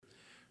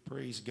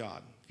Praise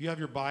God. If you have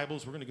your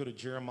Bibles, we're going to go to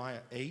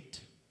Jeremiah 8,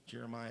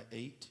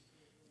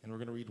 and we're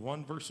going to read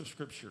one verse of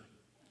Scripture.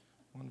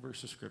 One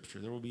verse of Scripture.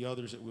 There will be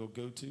others that we'll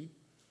go to.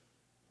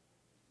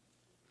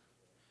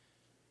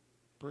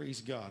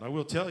 Praise God. I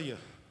will tell you,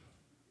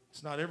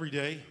 it's not every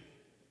day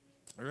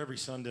or every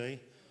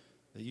Sunday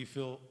that you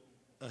feel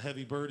a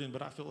heavy burden,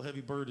 but I feel a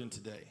heavy burden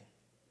today.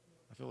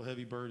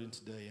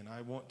 And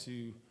I want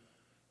to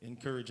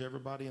encourage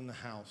everybody in the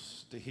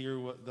house to hear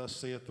what thus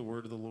saith the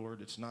word of the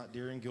Lord. It's not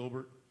Darren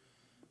Gilbert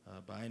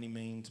by any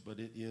means, but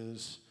it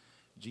is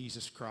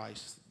Jesus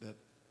Christ that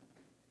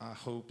I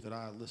hope that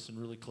I listen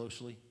really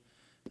closely.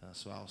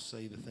 So I'll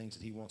say the things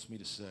that he wants me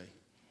to say.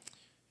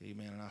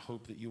 Amen. And I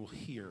hope that you will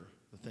hear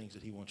the things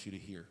that he wants you to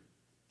hear.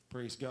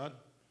 Praise God.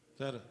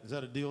 Is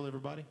that a deal,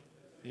 everybody?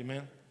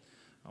 Amen.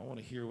 I want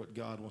to hear what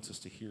God wants us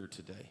to hear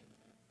today.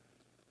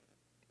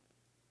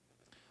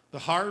 The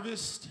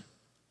harvest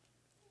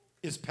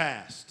is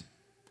past.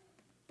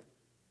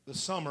 The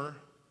summer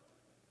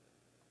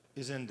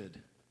is ended.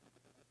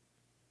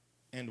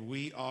 And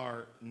we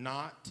are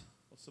not,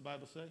 what's the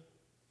Bible say?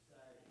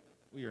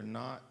 We are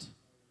not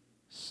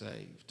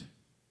saved.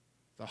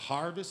 The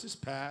harvest is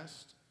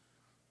past.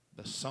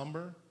 The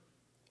summer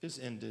is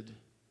ended.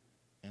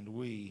 And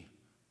we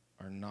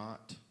are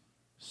not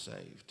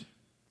saved.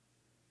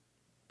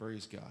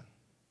 Praise God.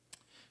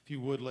 If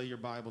you would lay your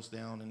Bibles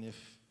down, and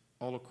if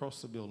all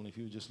across the building, if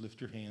you would just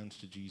lift your hands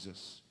to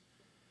Jesus.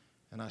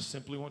 And I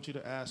simply want you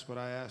to ask what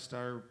I asked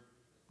our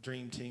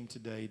dream team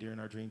today during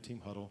our dream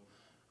team huddle.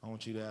 I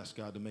want you to ask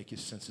God to make you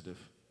sensitive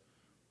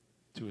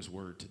to his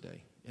word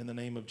today. In the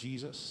name of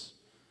Jesus,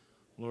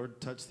 Lord,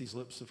 touch these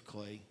lips of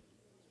clay.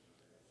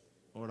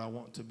 Lord, I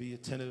want to be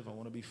attentive. I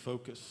want to be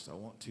focused. I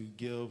want to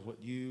give what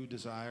you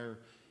desire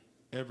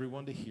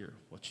everyone to hear,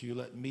 what you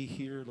let me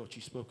hear, what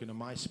you spoke into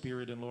my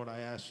spirit. And Lord, I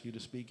ask you to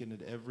speak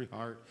into every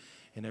heart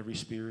and every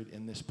spirit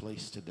in this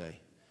place today.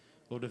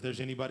 Lord, if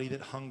there's anybody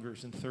that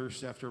hungers and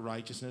thirsts after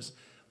righteousness,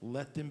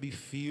 let them be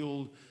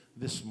filled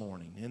this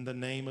morning in the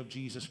name of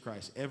Jesus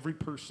Christ. Every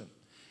person,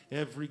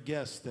 every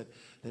guest that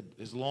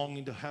is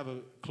longing to have a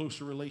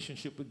closer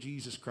relationship with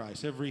Jesus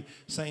Christ, every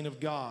saint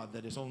of God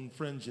that is on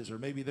fringes, or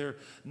maybe they're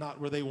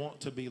not where they want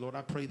to be, Lord,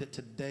 I pray that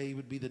today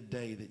would be the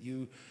day that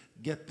you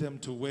get them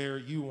to where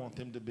you want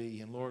them to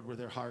be, and Lord, where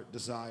their heart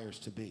desires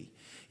to be.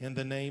 In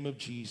the name of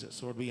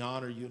Jesus, Lord, we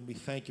honor you and we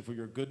thank you for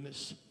your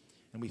goodness,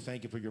 and we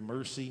thank you for your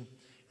mercy,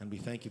 and we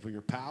thank you for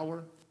your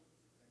power,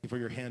 for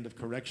your hand of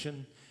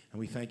correction, and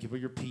we thank you for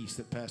your peace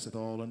that passeth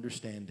all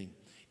understanding.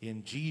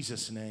 In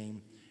Jesus'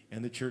 name,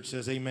 and the church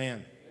says amen.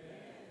 Amen.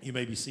 You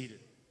may be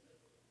seated.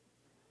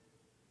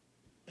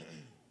 This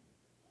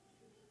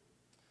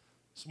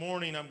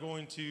morning I'm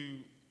going to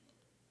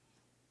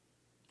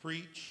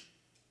preach,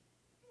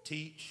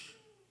 teach,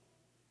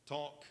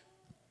 talk.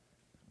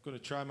 I'm going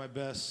to try my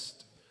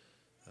best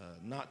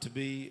not to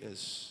be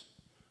as,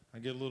 I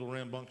get a little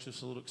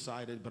rambunctious, a little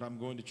excited, but I'm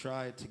going to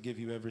try to give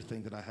you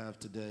everything that I have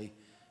today,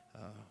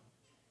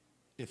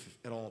 if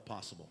at all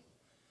possible.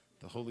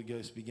 The Holy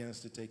Ghost begins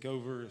to take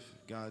over. If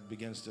God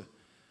begins to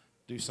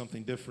do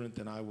something different,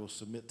 then I will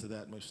submit to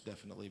that most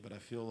definitely. But I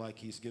feel like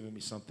he's given me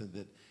something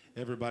that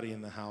everybody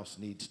in the house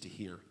needs to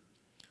hear.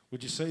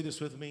 Would you say this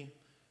with me?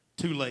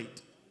 Too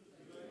late.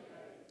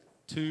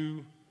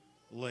 Too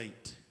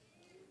late.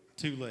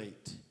 Too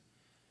late.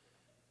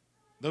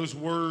 Those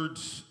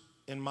words,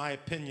 in my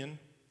opinion,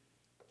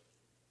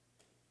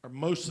 are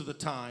most of the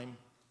time,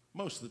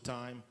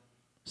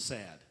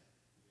 sad.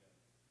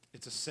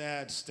 It's a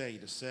sad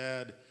state, a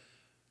sad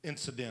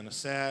incident, a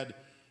sad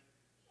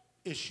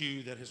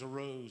issue that has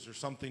arose or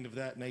something of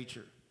that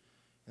nature.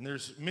 And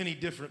there's many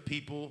different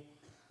people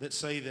that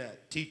say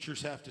that.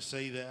 Teachers have to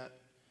say that.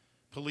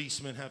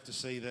 Policemen have to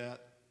say that.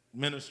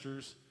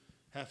 Ministers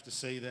have to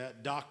say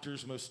that.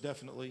 Doctors most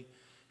definitely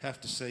have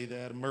to say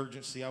that.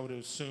 Emergency, I would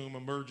assume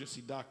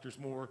emergency doctors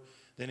more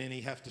than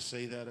any have to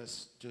say that.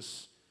 It's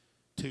just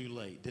too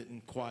late.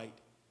 Didn't quite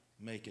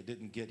make it.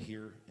 Didn't get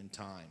here in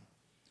time.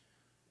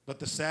 But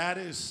the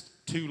saddest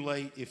too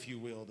late, if you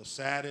will, the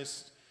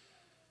saddest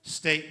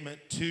statement,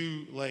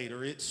 too late,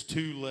 or it's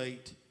too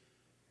late,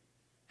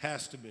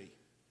 has to be,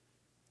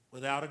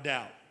 without a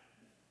doubt,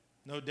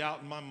 no doubt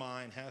in my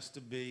mind, has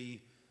to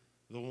be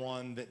the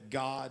one that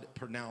God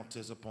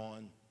pronounces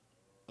upon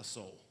a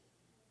soul.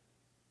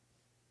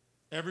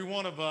 Every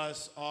one of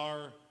us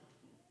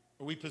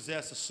we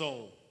possess a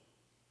soul.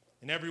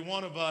 And every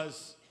one of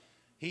us,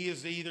 he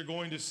is either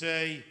going to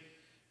say,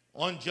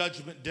 on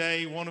Judgment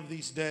Day, one of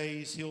these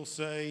days, he'll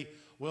say,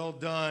 well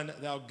done,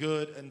 thou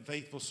good and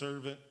faithful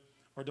servant,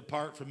 or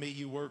depart from me,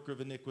 you worker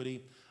of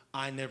iniquity.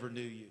 I never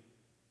knew you.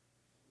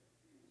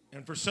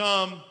 And for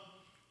some,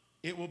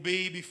 it will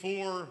be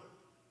before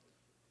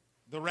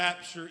the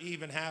rapture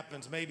even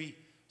happens. Maybe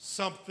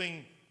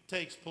something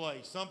takes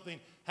place. Something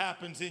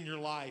happens in your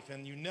life,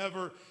 and you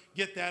never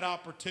get that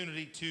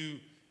opportunity to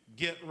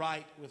get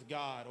right with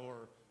God or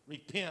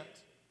repent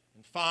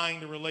and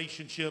find a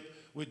relationship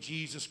with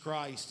Jesus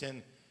Christ.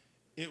 And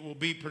it will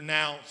be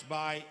pronounced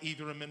by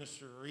either a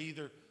minister or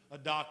either a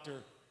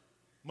doctor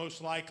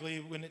Most likely,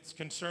 when it's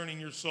concerning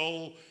your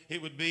soul,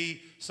 it would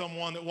be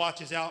someone that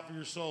watches out for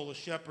your soul, a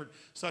shepherd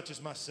such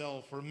as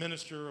myself, or a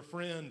minister, or a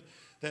friend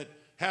that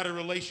had a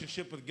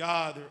relationship with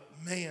God.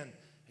 Man,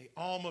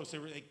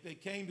 they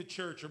came to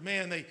church, or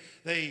man,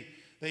 they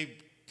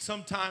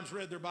sometimes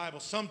read their Bible,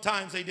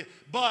 sometimes they did,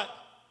 but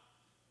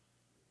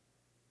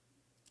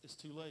it's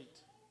too late.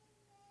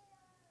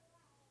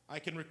 I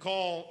can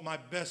recall my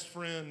best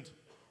friend,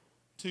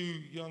 two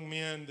young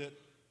men that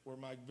were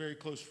my very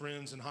close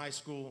friends in high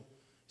school.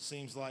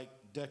 Seems like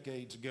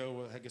decades ago.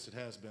 Well, I guess it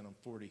has been. I'm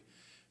 40.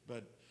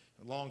 But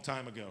a long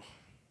time ago.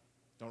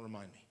 Don't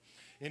remind me.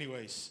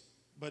 Anyways,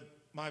 but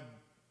one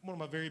of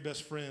my very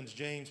best friends,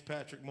 James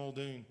Patrick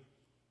Muldoon,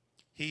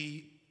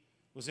 he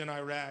was in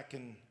Iraq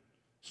and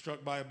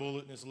struck by a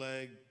bullet in his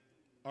leg,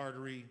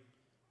 artery,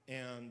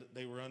 and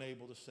they were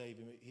unable to save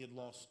him. He had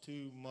lost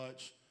too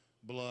much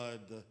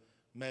blood. The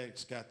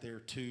medics got there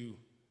too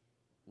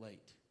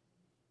late.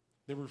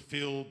 They were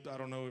filled, I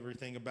don't know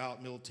everything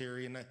about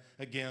military, and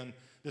again,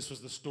 this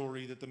was the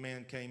story that the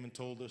man came and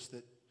told us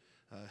that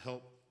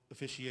helped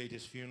officiate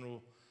his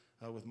funeral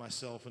with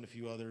myself and a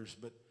few others,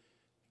 but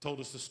told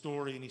us the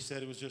story, and he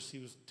said he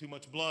was too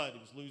much blood. He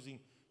was losing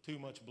too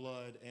much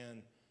blood,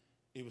 and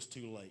it was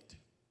too late.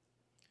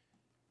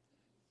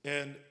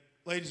 And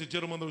ladies and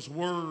gentlemen, those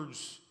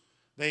words,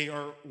 they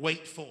are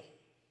weightful.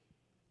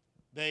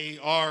 They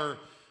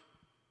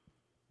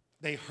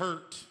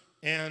hurt.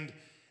 And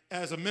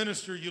as a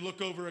minister, you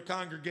look over a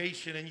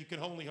congregation and you can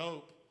only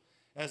hope.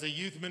 As a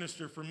youth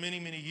minister for many,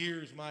 many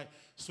years, my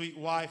sweet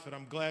wife, and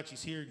I'm glad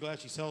she's here, glad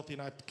she's healthy,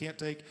 and I can't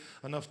take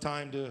enough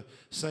time to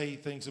say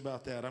things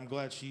about that. I'm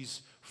glad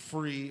she's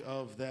free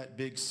of that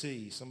big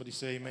C. Somebody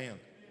say amen.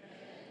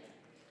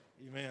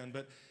 Amen. Amen.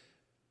 But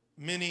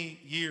many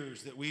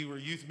years that we were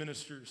youth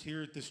ministers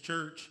here at this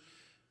church,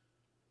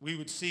 we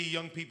would see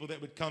young people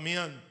that would come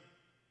in,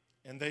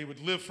 and they would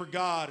live for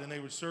God, and they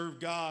would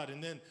serve God,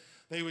 and then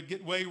they would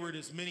get wayward,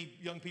 as many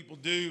young people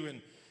do,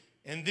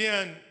 and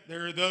then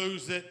there are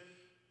those that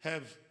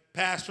have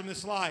passed from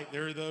this life.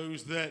 There are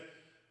those that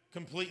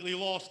completely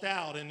lost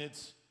out, and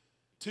it's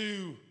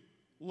too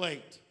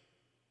late.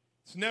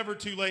 It's never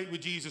too late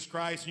with Jesus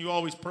Christ, and you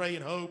always pray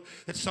and hope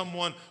that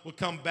someone will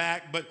come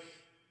back. But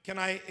can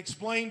I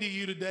explain to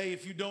you today,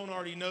 if you don't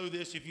already know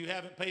this, if you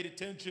haven't paid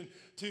attention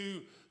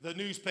to the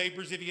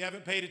newspapers, if you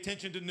haven't paid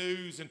attention to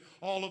news and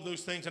all of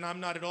those things, and I'm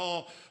not at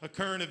all a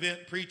current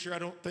event preacher. I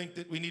don't think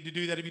that we need to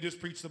do that. If you just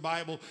preach the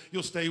Bible,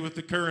 you'll stay with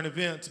the current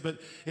events. But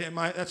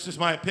that's just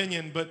my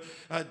opinion. But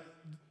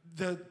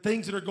the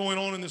things that are going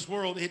on in this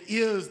world, it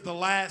is the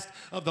last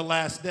of the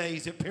last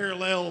days. It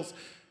parallels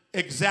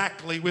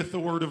exactly with the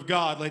Word of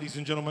God, ladies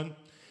and gentlemen.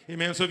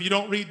 Amen. So if you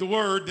don't read the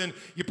Word, then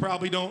you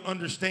probably don't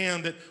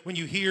understand that when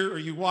you hear or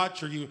you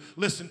watch or you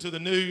listen to the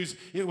news,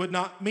 it would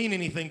not mean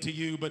anything to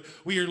you. But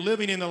we are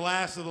living in the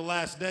last of the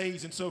last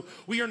days, and so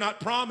we are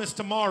not promised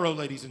tomorrow,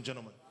 ladies and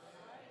gentlemen.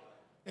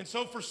 And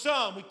so for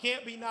some, we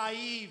can't be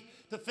naive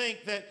to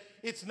think that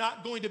it's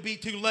not going to be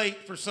too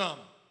late for some.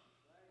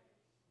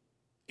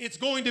 It's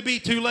going to be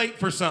too late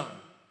for some.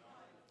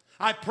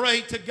 I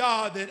pray to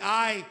God that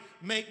I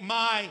make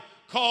my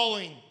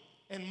calling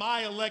and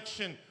my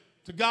election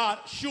to God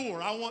sure.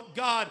 I want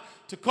God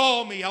to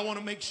call me. I want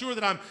to make sure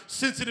that I'm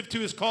sensitive to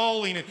his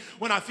calling. And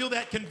when I feel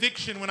that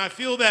conviction, when I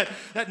feel that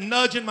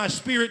nudge in my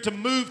spirit to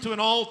move to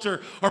an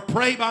altar or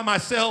pray by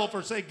myself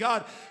or say,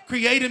 God,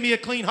 create in me a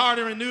clean heart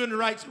and renew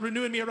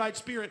in me a right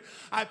spirit,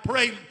 I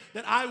pray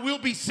that I will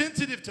be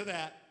sensitive to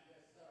that.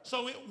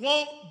 So it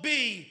won't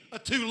be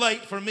too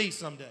late for me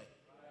someday.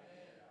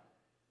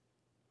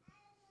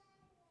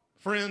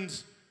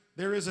 Friends,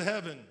 there is a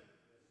heaven.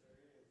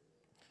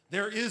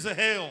 There is a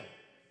hell.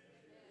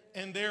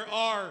 And there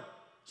are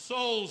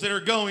souls that are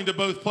going to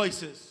both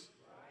places.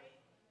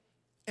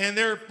 And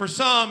for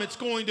some, it's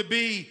going to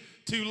be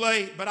too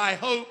late. But I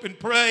hope and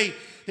pray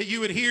that you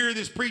would hear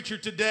this preacher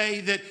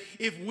today, that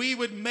if we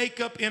would make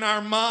up in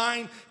our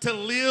mind to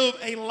live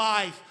a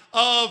life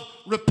of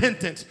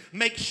repentance.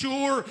 Make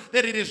sure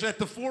that it is at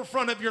the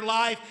forefront of your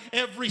life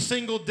every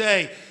single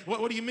day.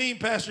 What do you mean,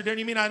 Pastor Darren?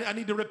 You mean I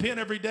need to repent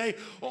every day?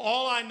 Well,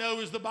 all I know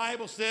is the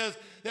Bible says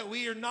that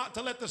we are not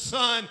to let the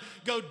sun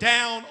go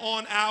down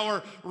on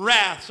our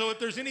wrath. So if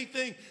there's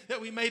anything that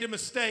we made a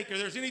mistake, or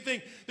there's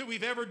anything that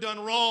we've ever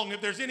done wrong,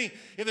 if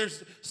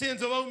there's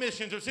sins of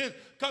omissions or sins,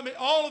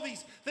 all of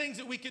these things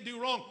that we could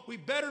do wrong, we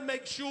better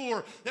make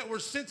sure that we're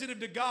sensitive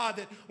to God,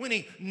 that when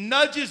he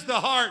nudges the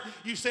heart,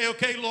 you say,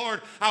 okay,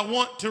 Lord, I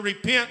want to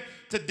repent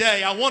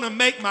today. I want to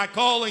make my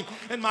calling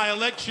and my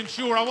election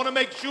sure. I want to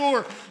make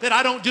sure that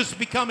I don't just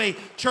become a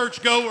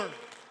church goer.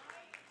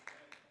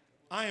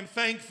 I am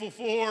thankful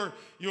for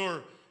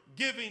your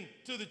giving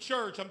to the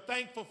church. I'm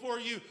thankful for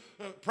you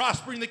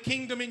prospering the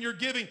kingdom in your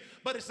giving.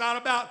 But it's not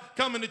about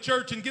coming to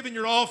church and giving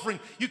your offering.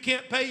 You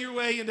can't pay your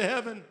way into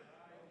heaven.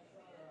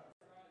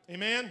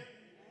 Amen?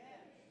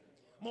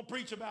 I'm going to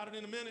preach about it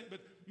in a minute,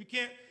 but you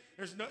can't.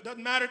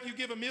 Doesn't matter if you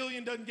give $1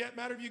 million. Doesn't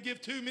matter if you give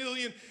 $2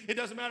 million. It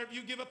doesn't matter if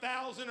you give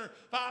 $1,000 or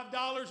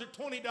 $5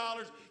 or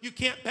 $20. You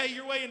can't pay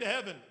your way into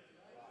heaven.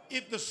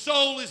 If the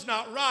soul is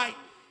not right,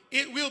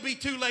 it will be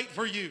too late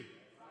for you.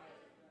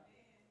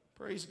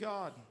 Praise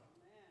God.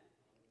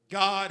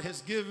 God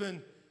has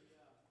given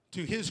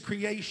to his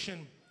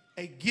creation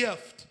a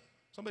gift.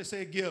 Somebody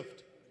say a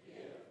gift.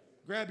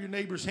 Grab your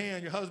neighbor's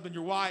hand, your husband,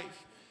 your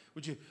wife.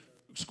 Would you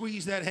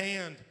squeeze that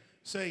hand?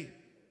 Say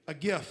a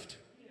gift.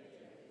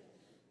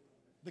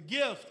 The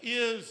gift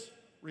is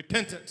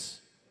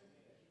repentance.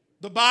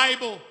 The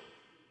Bible,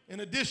 in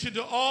addition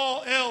to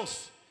all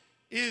else,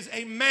 is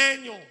a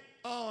manual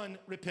on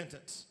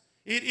repentance.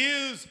 It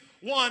is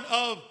one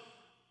of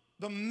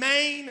the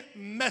main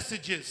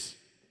messages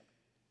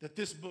that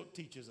this book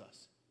teaches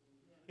us.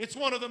 It's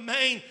one of the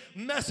main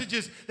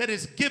messages that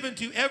is given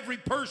to every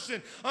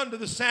person under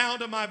the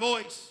sound of my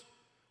voice.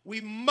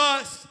 We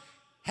must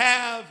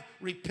have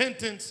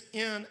repentance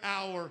in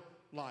our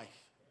life.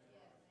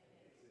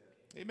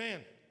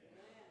 Amen.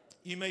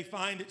 You may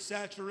find it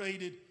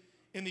saturated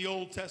in the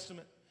Old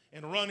Testament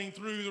and running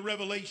through the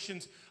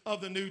revelations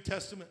of the New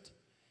Testament.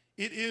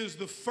 It is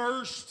the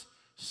first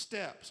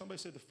step. Somebody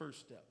say the first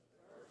step.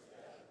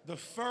 The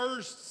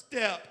first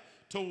step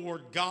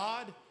toward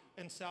God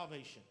and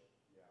salvation.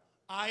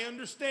 I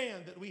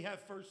understand that we have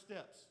first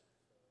steps.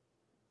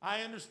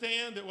 I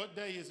understand that what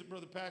day is it,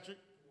 Brother Patrick?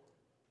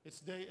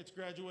 It's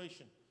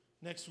graduation.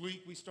 Next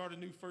week we start a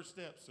new first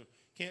step. So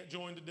can't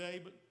join today,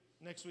 but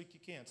next week you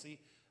can. See,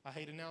 I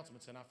hate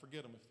announcements and I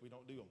forget them if we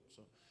don't do them.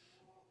 So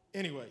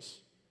anyways,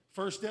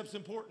 first step's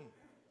important.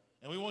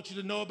 And we want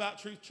you to know about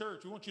Truth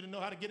Church. We want you to know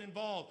how to get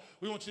involved.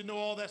 We want you to know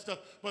all that stuff.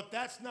 But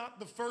that's not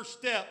the first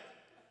step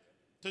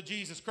to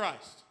Jesus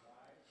Christ.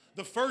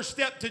 The first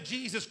step to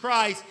Jesus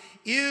Christ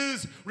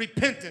is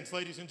repentance,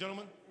 ladies and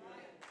gentlemen.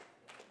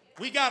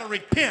 We got to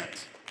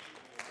repent.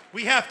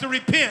 We have to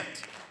repent.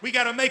 We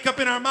got to make up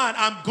in our mind,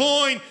 I'm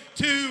going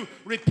to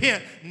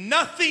repent.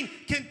 Nothing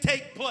can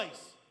take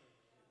place.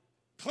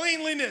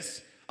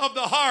 Cleanliness of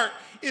the heart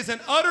is an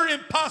utter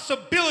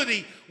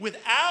impossibility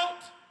without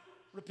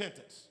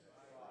repentance.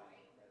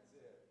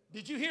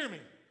 Did you hear me?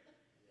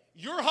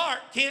 Your heart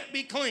can't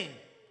be clean.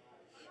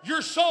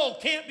 Your soul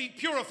can't be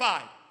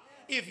purified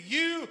if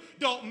you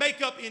don't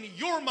make up in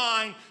your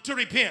mind to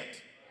repent.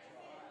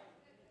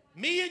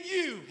 Me and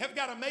you have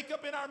got to make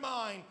up in our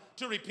mind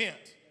to repent.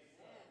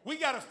 We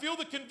got to feel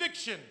the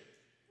conviction.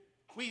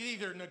 We've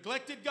either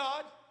neglected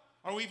God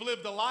or we've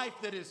lived a life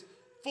that is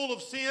full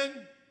of sin,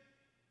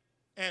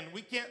 and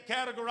we can't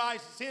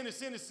categorize sin as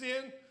sin as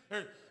sin.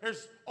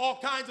 There's all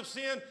kinds of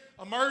sin,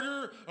 a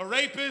murderer, a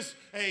rapist,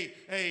 a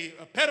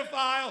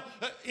pedophile.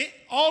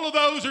 All of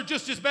those are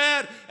just as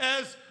bad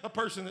as a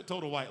person that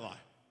told a white lie.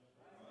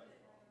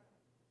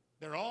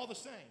 They're all the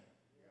same.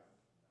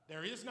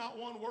 There is not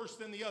one worse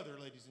than the other,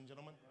 ladies and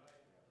gentlemen.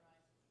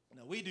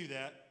 Now, we do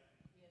that.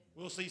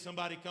 We'll see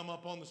somebody come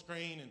up on the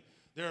screen and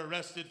they're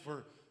arrested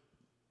for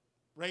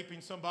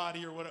raping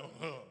somebody or whatever.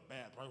 Oh,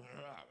 bad person.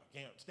 I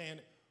can't stand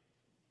it.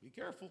 Be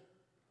careful.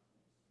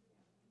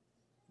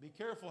 Be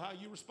careful how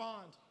you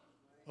respond.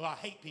 Oh, I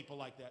hate people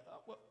like that.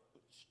 Well,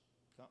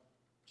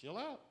 chill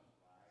out.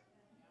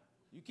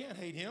 You can't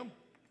hate him.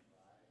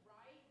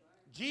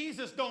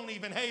 Jesus don't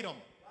even hate them.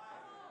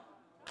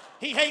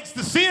 He hates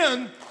the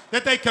sin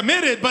that they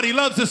committed, but he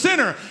loves the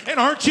sinner. And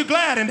aren't you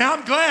glad? And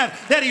I'm glad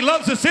that he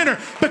loves the sinner,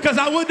 because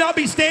I would not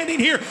be standing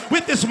here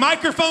with this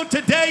microphone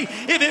today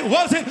if it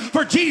wasn't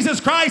for Jesus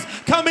Christ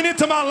coming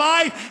into my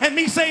life and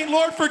me saying,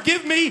 Lord,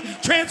 forgive me,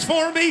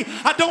 transform me.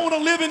 I don't want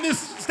to live in this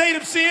state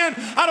of sin.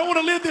 I don't want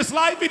to live this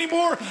life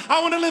anymore.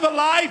 I want to live a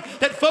life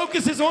that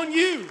focuses on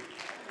you.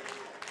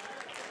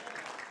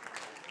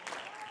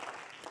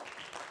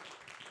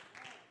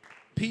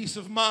 Peace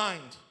of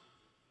mind.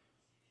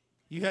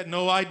 You had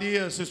no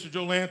idea, Sister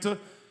Jolanta,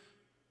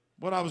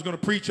 what I was going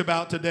to preach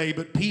about today,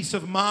 but peace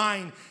of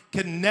mind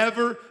can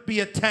never be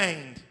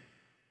attained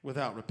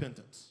without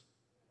repentance.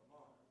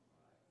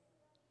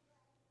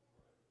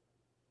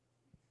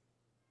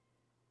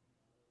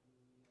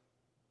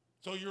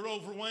 So you're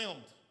overwhelmed.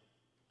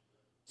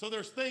 So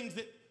there's things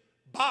that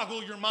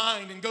boggle your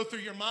mind and go through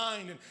your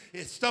mind, and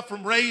it's stuff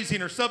from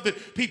raising or stuff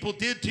that people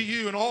did to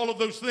you and all of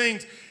those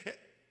things.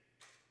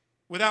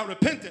 Without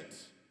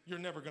repentance, you're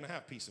never going to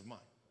have peace of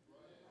mind.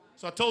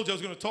 So I told you I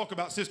was going to talk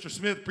about Sister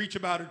Smith, preach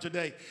about her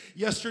today.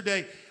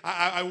 Yesterday,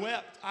 I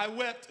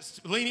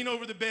wept, leaning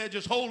over the bed,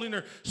 just holding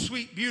her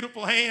sweet,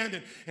 beautiful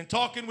hand and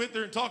talking with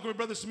her and talking with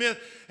Brother Smith.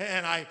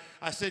 And I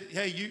said,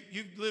 hey,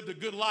 you've lived a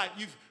good life.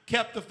 You've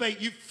kept the faith.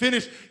 You've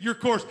finished your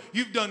course.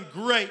 You've done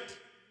great.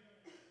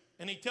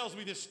 And he tells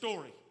me this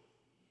story.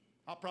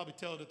 I'll probably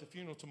tell it at the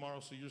funeral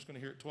tomorrow, so you're just going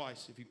to hear it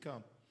twice if you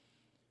come.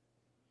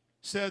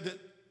 Said that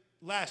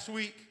last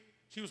week,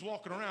 she was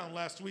walking around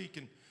last week,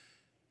 and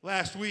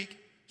last week,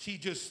 she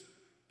just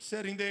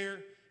sitting there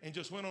and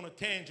just went on a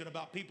tangent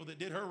about people that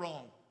did her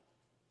wrong.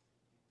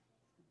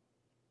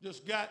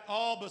 Just got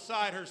all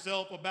beside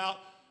herself about,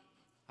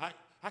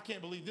 I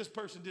can't believe this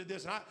person did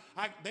this,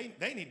 and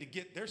they need to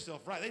get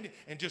themselves right.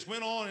 And just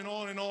went on and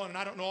on and on, and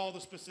I don't know all the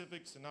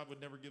specifics, and I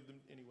would never give them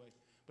anyway.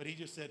 But he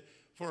just said,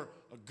 for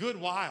a good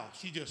while,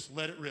 she just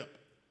let it rip.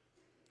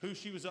 Who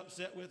she was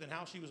upset with and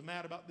how she was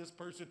mad about this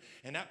person,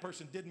 and that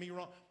person did me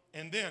wrong.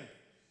 And then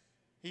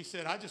He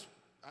said, I just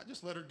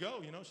let her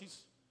go. You know,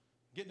 she's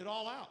getting it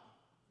all out.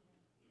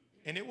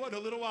 And it wasn't a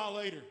little while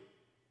later.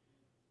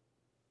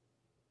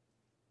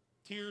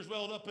 Tears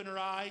welled up in her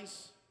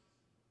eyes.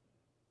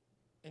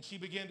 And she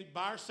began to,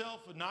 by herself,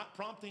 and not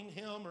prompting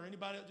him or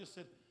anybody else, just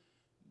said,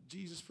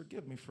 Jesus,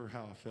 forgive me for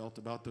how I felt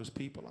about those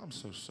people. I'm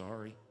so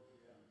sorry.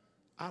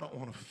 I don't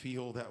want to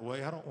feel that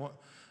way. I don't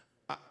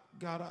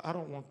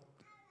want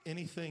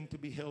anything to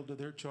be held to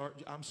their charge.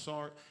 I'm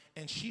sorry.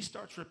 And she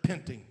starts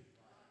repenting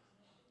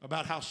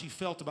about how she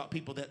felt about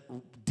people that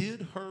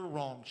did her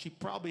wrong. She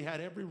probably had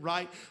every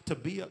right to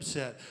be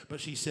upset, but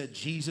she said,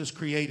 Jesus,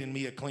 create in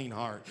me a clean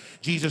heart.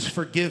 Jesus,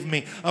 forgive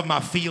me of my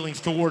feelings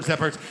towards that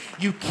person.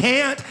 You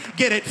can't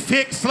get it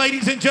fixed,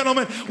 ladies and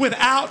gentlemen,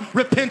 without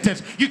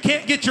repentance. You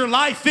can't get your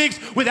life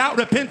fixed without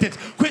repentance.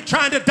 Quit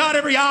trying to dot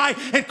every I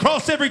and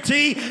cross every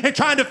T and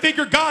trying to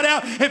figure God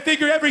out and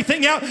figure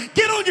everything out.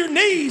 Get on your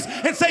knees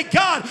and say,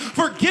 God,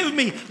 forgive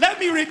me. Let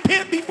me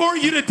repent before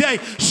you today.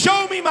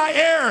 Show me my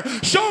error.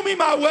 Show me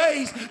my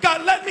ways.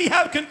 God, let me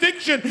have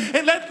conviction,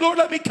 and Lord,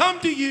 let me come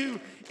to you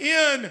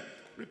in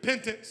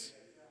repentance.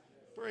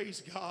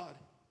 Praise God.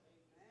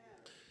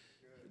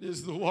 It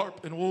is the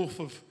warp and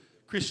woof of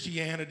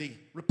Christianity.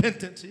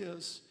 Repentance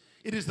is.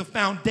 It is the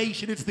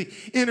foundation. It's the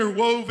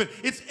interwoven.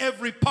 It's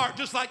every part,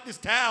 just like this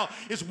towel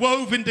is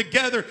woven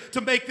together to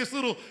make this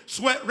little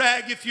sweat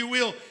rag, if you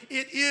will.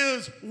 It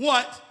is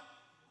what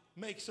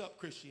makes up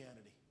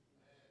Christianity.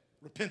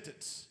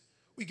 Repentance.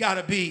 We got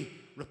to be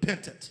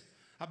repentant.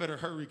 I better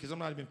hurry because I'm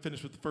not even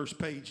finished with the first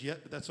page yet,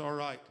 but that's all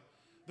right.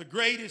 The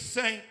greatest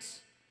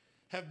saints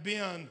have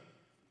been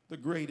the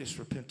greatest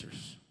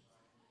repenters.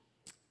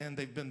 And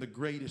they've been the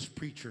greatest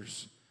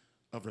preachers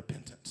of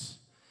repentance.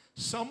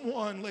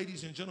 Someone,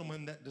 ladies and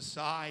gentlemen, that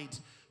decides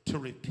to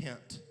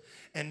repent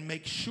and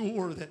make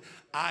sure that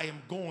I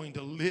am going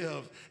to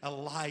live a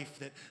life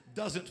that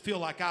doesn't feel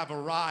like I've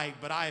arrived,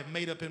 but I have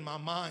made up in my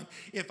mind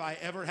if I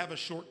ever have a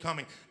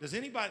shortcoming. Does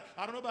anybody,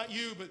 I don't know about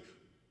you, but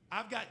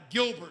I've got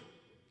Gilbert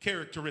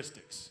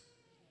characteristics.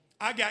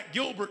 I got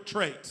Gilbert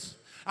traits.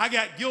 I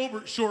got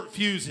Gilbert short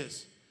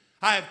fuses.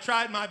 I have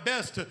tried my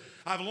best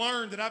I've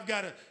learned that I've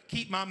got to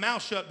keep my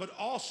mouth shut, but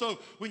also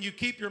when you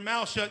keep your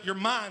mouth shut, your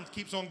mind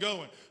keeps on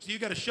going. So you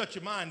got to shut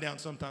your mind down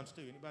sometimes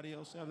too. Anybody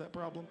else have that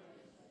problem?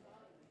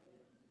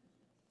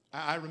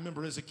 I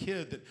remember as a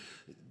kid that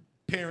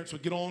parents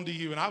would get on to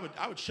you, and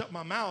I would shut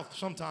my mouth.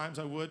 Sometimes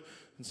I would,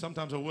 and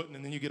sometimes I wouldn't,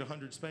 and then you get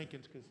 100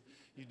 spankings because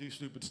you do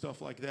stupid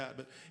stuff like that.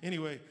 But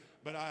anyway,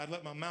 I'd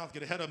let my mouth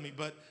get ahead of me,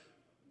 but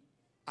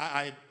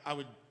I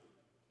would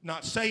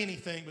not say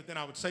anything, but then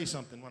I would say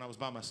something when I was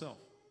by myself.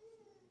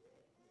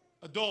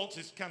 Adults,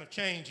 it's kind of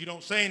changed. You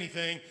don't say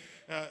anything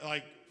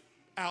like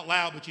out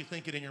loud, but you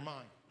think it in your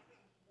mind.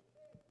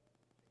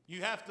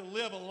 You have to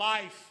live a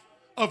life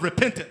of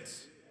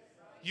repentance.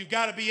 You've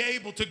got to be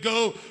able to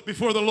go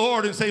before the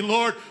Lord and say,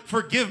 Lord,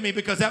 forgive me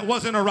because that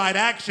wasn't a right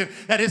action.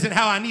 That isn't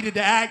how I needed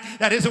to act.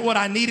 That isn't what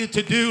I needed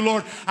to do,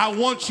 Lord. I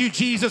want you,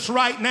 Jesus,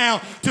 right now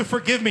to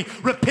forgive me.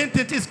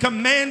 Repentance is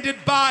commanded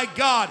by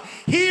God.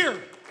 Hear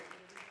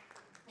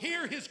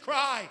his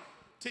cry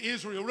to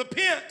Israel.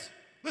 Repent,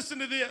 listen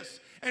to this,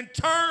 and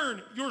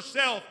turn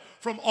yourself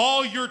from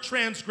all your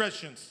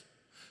transgressions.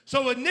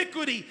 So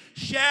iniquity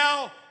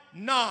shall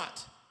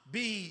not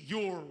be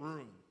your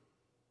ruin.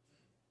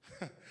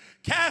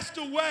 Cast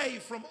away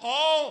from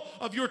all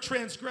of your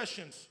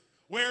transgressions,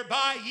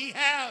 whereby ye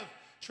have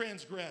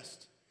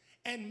transgressed,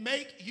 and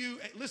make you,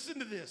 listen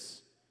to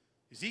this,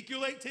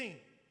 Ezekiel 18,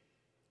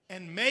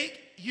 and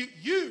make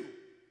you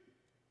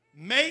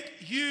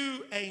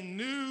a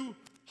new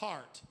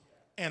heart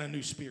and a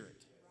new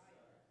spirit.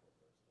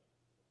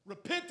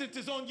 Repentance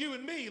is on you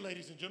and me,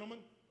 ladies and gentlemen.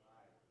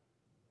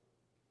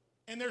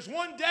 And there's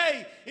one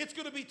day it's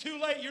going to be too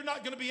late. You're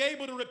not going to be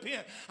able to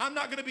repent. I'm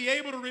not going to be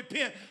able to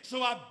repent.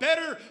 So I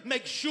better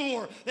make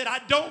sure that I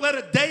don't let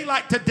a day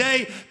like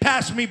today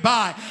pass me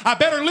by. I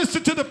better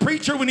listen to the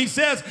preacher when he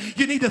says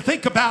you need to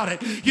think about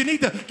it. You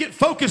need to get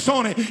focused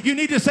on it. You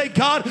need to say,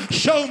 God,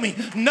 show me,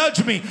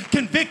 nudge me,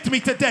 convict me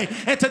today.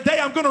 And today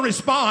I'm going to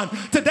respond.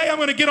 Today I'm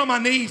going to get on my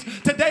knees.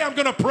 Today I'm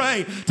going to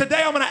pray.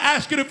 Today I'm going to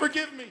ask you to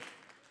forgive me.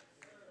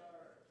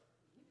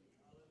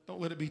 Don't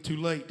let it be too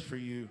late for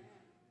you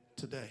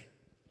today.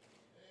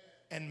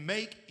 And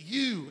make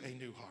you a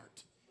new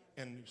heart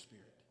and a new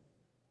spirit.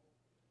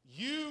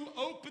 You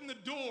open the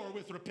door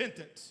with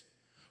repentance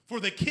for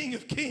the King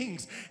of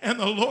Kings and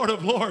the Lord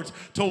of Lords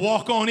to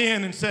walk on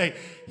in and say,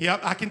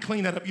 yep, I can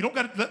clean that up. You don't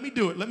got to let me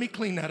do it. Let me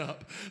clean that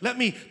up. Let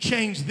me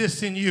change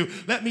this in you.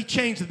 Let me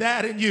change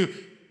that in you.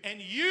 And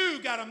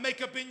you got to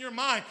make up in your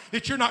mind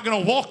that you're not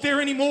going to walk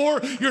there anymore.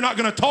 You're not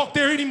going to talk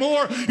there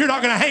anymore. You're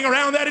not going to hang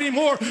around that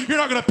anymore. You're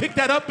not going to pick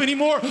that up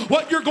anymore.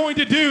 What you're going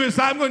to do is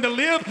I'm going to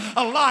live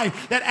a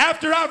life that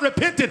after I've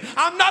repented,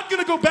 I'm not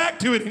going to go back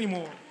to it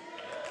anymore.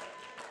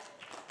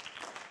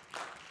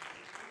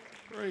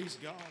 Praise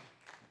God.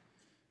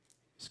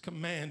 It's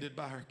commanded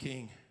by our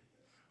King.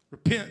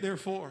 Repent,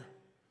 therefore,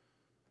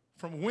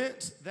 from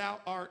whence thou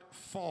art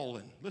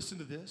fallen. Listen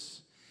to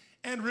this.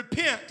 And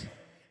repent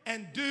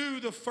and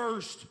do the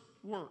first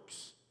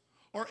works.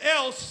 Or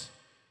else,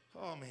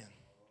 oh man,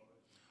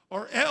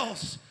 or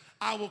else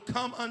I will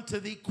come unto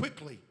thee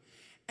quickly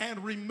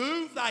and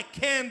remove thy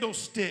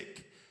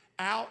candlestick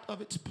out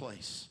of its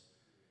place,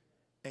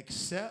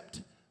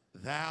 except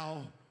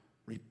thou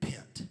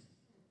repent.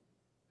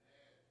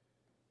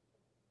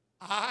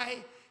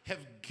 I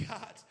have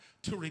got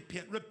to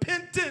repent.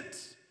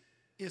 Repentance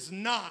is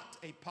not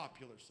a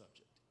popular subject.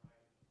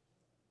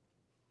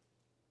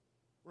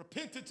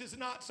 Repentance is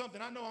not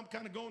something, I know I'm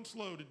kind of going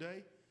slow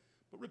today,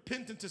 but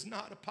repentance is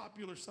not a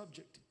popular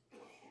subject.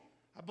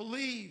 I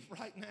believe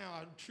right now,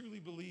 I truly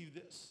believe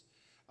this.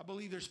 I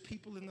believe there's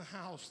people in the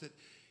house that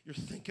you're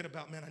thinking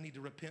about, man, I need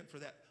to repent for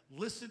that.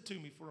 Listen to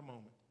me for a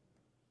moment.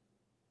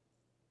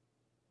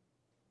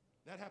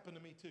 That happened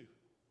to me too.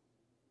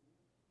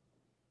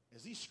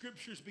 As these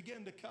scriptures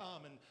began to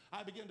come and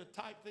I began to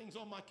type things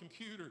on my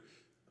computer,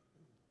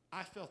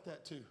 I felt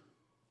that too.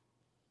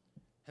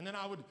 And then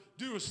I would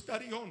do a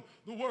study on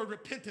the word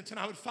repentance and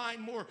I would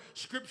find more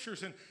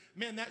scriptures and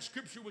man, that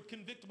scripture would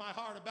convict my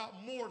heart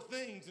about more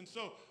things. And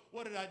so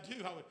what did I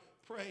do? I would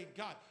pray,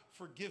 God,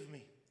 forgive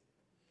me.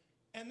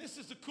 And this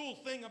is the cool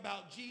thing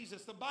about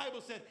Jesus. The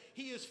Bible said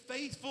he is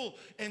faithful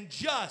and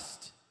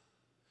just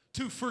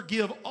to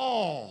forgive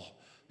all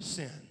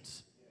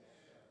sins.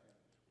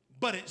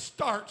 But it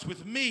starts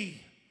with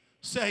me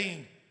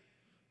saying,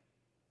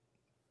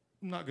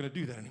 I'm not going to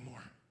do that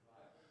anymore.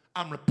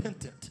 I'm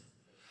repentant.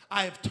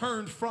 I have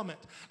turned from it.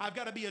 I've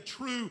got to be a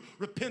true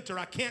repenter.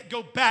 I can't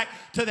go back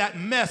to that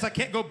mess. I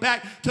can't go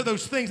back to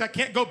those things. I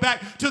can't go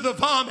back to the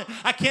vomit.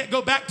 I can't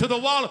go back to the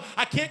wallow.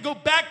 I can't go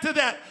back to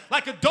that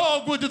like a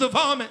dog would to the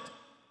vomit.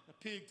 A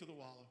pig to the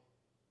wallow.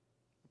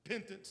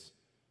 Repentance,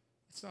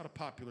 it's not a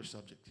popular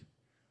subject.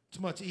 It's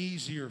much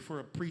easier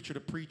for a preacher to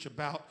preach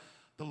about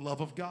the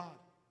love of God.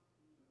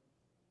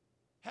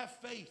 Have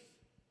faith.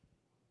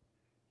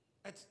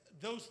 That's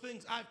those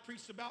things I've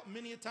preached about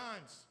many a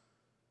times.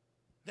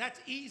 That's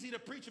easy to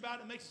preach about.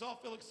 It makes us all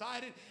feel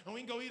excited. And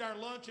we can go eat our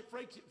lunch at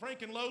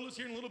Frank and Lola's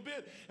here in a little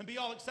bit and be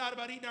all excited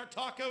about eating our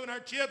taco and our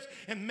chips.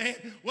 And man,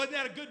 wasn't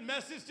that a good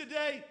message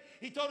today?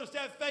 He told us to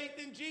have faith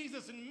in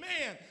Jesus. And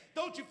man,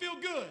 don't you feel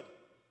good?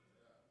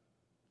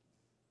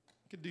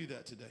 I could do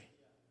that today.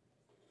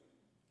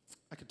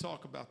 I could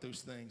talk about those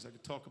things. I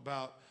could talk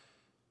about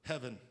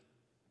heaven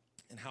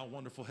and how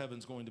wonderful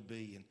heaven's going to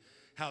be and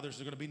how there's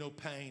going to be no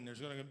pain, there's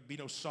going to be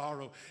no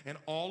sorrow, and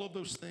all of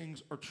those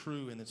things are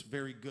true, and it's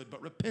very good.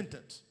 But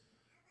repentance,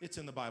 it's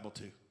in the Bible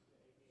too.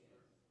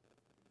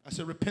 I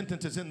said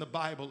repentance is in the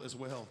Bible as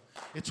well.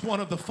 It's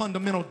one of the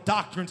fundamental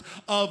doctrines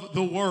of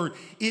the Word.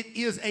 It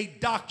is a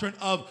doctrine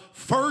of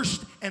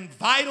first and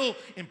vital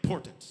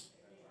importance.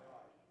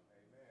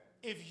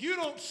 If you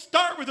don't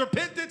start with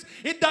repentance,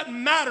 it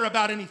doesn't matter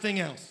about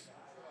anything else.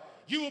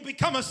 You will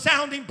become a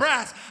sounding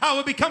brass. I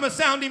will become a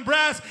sounding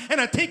brass and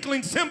a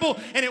tinkling cymbal,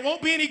 and it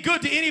won't be any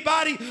good to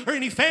anybody or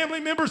any family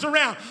members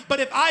around.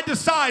 But if I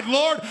decide,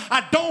 Lord,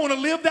 I don't want to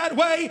live that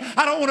way,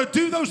 I don't want to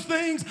do those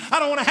things, I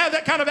don't want to have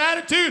that kind of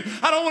attitude,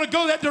 I don't want to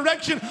go that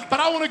direction, but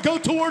I want to go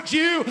towards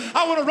you.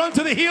 I want to run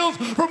to the hills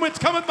from which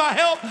cometh my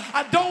help.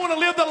 I don't want to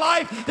live the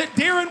life that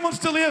Darren wants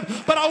to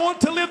live, but I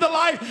want to live the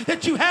life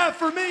that you have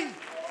for me.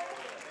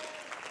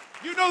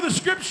 You know the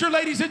scripture,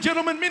 ladies and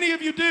gentlemen, many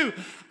of you do.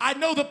 I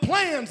know the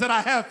plans that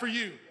I have for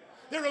you.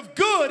 They're of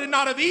good and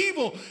not of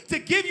evil, to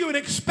give you an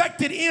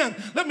expected end.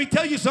 Let me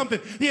tell you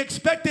something. The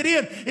expected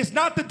end is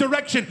not the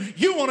direction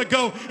you want to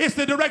go. It's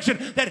the direction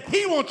that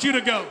he wants you to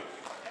go.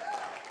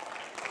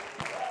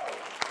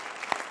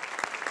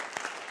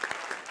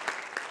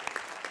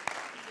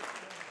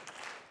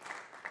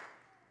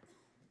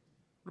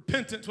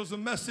 Repentance was the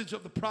message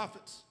of the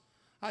prophets.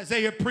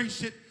 Isaiah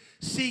preached it.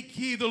 Seek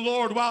ye the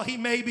Lord while he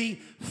may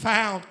be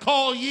found.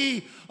 Call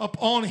ye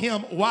upon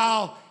him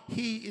while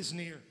he is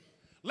near.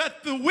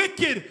 Let the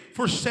wicked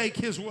forsake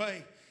his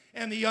way,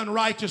 and the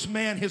unrighteous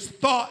man his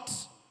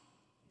thoughts.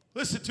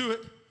 Listen to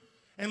it.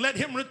 And let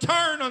him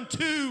return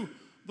unto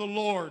the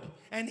Lord,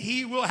 and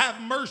he will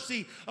have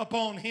mercy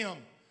upon him,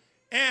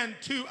 and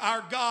to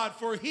our God,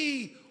 for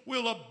he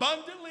will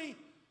abundantly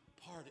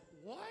pardon.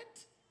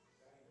 What?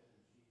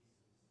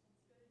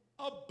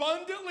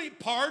 Abundantly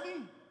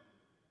pardon?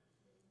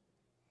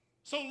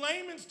 So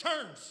layman's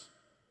terms,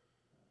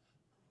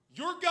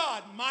 your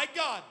God, my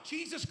God,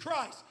 Jesus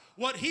Christ,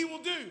 what he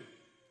will do,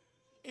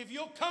 if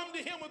you'll come to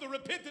him with a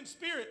repentant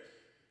spirit,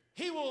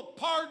 he will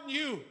pardon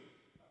you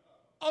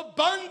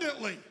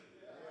abundantly.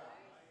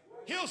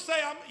 He'll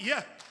say,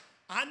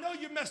 I know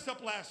you messed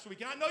up last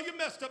week, and I know you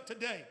messed up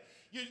today.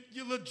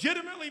 You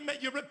legitimately,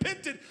 you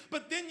repented,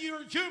 but then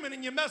you're human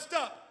and you messed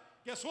up.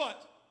 Guess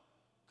what?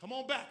 Come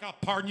on back, I'll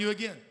pardon you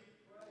again.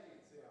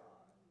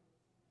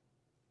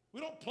 We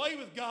don't play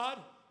with God,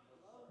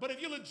 but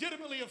if you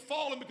legitimately have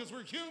fallen because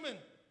we're human,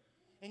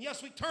 and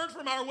yes, we turn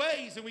from our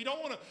ways and we don't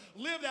want to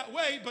live that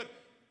way, but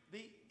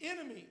the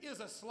enemy is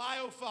a sly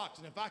old fox,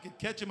 and if I could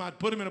catch him, I'd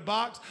put him in a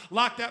box,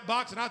 lock that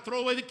box, and I'd throw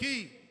away the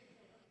key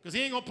because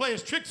he ain't going to play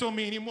his tricks on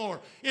me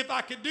anymore. If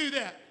I could do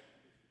that,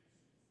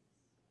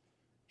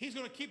 he's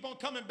going to keep on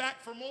coming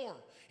back for more.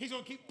 He's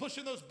going to keep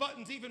pushing those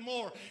buttons even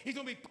more. He's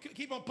going to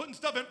keep on putting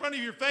stuff in front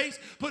of your face,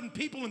 putting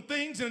people and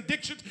things and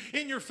addictions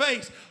in your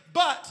face.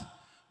 But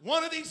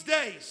one of these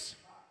days,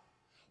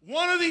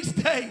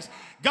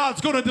 God's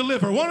going to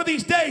deliver. One of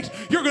these days,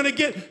 you're going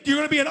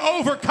to be an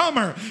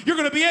overcomer. You're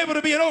going to be able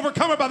to be an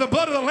overcomer by the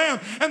blood of the Lamb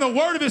and the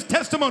word of his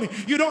testimony.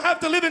 You don't have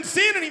to live in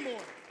sin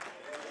anymore.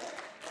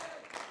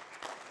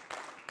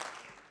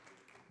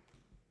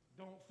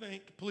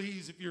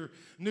 Please, if you're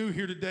new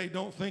here today,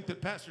 don't think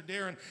that Pastor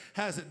Darren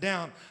has it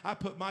down. I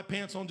put my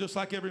pants on just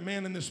like every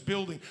man in this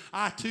building.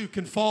 I too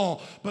can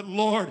fall, but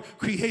Lord,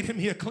 create in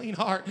me a clean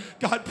heart.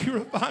 God,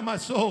 purify my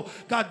soul.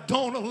 God,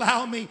 don't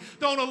allow me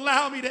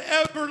to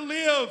ever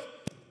live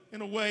in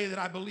a way that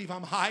I believe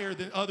I'm higher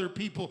than other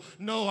people.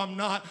 No, I'm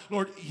not.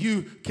 Lord,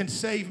 you can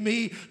save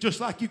me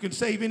just like you can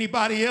save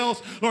anybody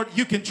else. Lord,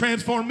 you can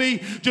transform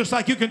me just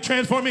like you can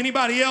transform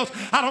anybody else.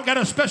 I don't got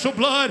a special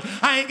blood.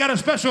 I ain't got a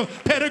special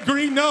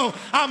pedigree. No,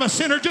 I'm a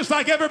sinner just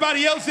like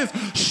everybody else is.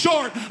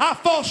 Short. I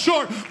fall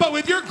short. But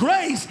with your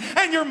grace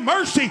and your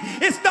mercy,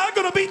 it's not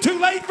going to be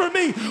too late for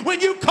me when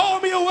you call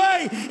me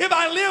away if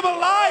I live a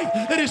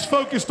life that is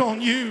focused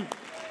on you.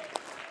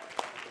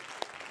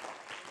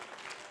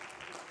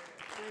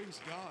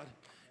 God.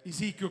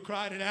 Ezekiel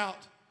cried it out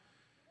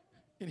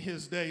in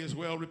his day as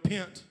well.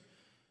 Repent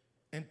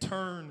and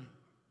turn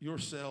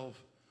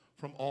yourself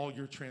from all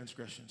your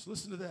transgressions.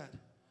 Listen to that.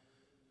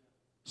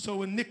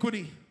 So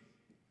iniquity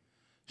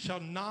shall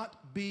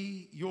not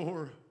be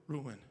your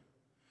ruin.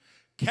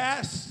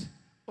 Cast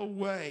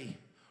away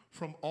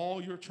from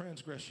all your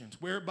transgressions,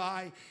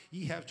 whereby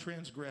ye have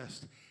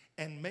transgressed,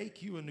 and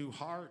make you a new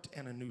heart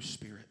and a new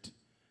spirit.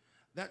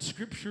 That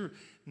scripture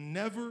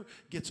never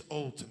gets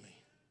old to me.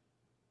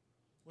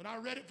 When I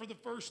read it for the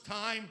first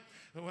time,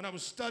 and when I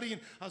was studying,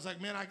 I was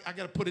like, man, I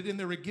got to put it in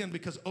there again,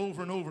 because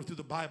over and over through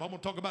the Bible. I'm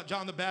going to talk about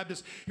John the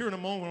Baptist here in a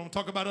moment. I'm going to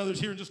talk about others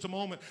here in just a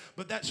moment.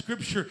 But that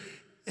scripture,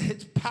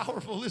 it's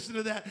powerful. Listen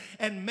to that.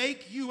 And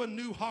make you a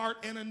new heart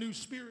and a new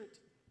spirit.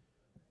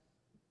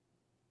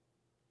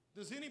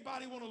 Does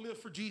anybody want to live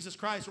for Jesus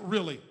Christ,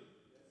 really?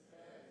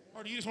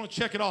 Or do you just want to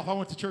check it off? I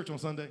went to church on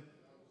Sunday.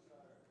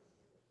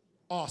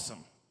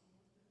 Awesome.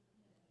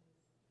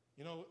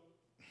 You know,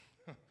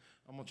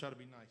 I'm going to try to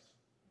be nice.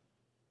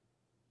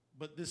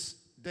 But this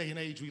day and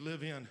age we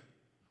live in,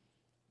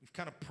 we've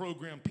kind of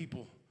programmed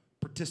people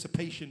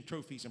participation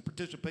trophies and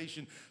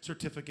participation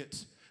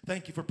certificates.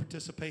 Thank you for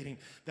participating.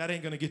 That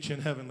ain't going to get you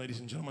in heaven, ladies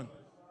and gentlemen.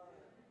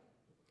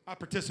 I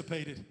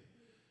participated.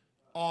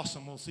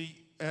 Awesome. We'll see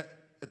at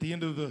the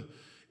end of the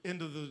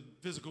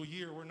physical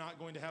year, we're not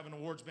going to have an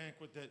awards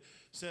banquet that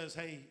says,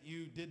 hey,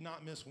 you did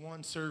not miss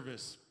one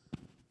service.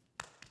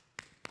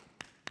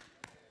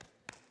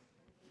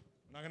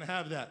 I'm not going to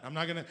have that.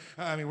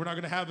 We're not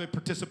going to have a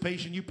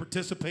participation. You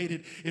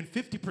participated in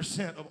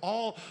 50% of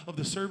all of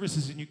the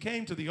services, and you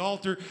came to the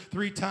altar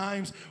 3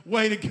 times.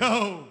 Way to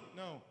go.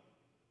 No.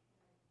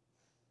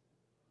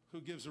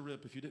 Who gives a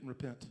rip if you didn't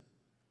repent?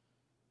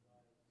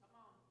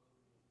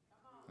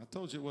 I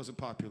told you it wasn't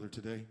popular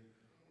today.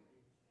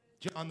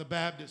 John the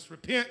Baptist,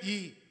 repent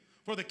ye,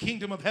 for the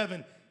kingdom of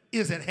heaven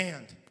is at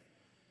hand.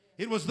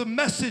 It was the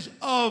message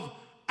of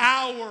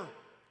our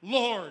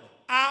Lord,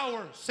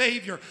 our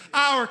Savior,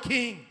 our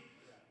King.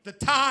 The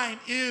time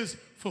is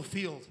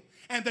fulfilled,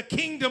 and the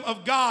kingdom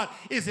of God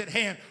is at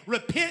hand.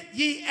 Repent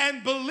ye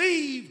and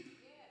believe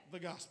the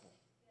gospel.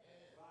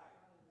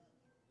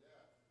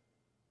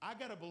 I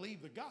got to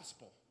believe the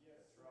gospel.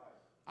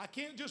 I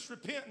can't just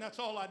repent and that's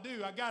all I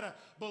do. I got to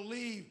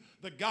believe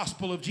the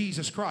gospel of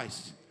Jesus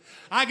Christ.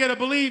 I got to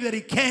believe that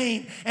he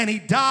came and he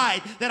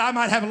died that I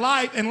might have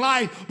life and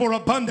life more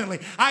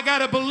abundantly. I got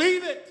to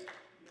believe it,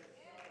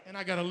 and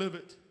I got to live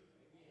it.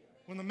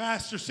 When the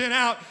master sent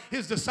out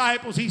his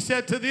disciples, he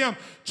said to them,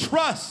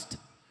 thus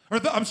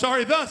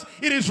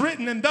it is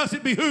written, and thus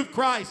it behooved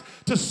Christ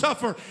to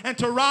suffer and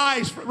to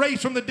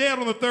raise from the dead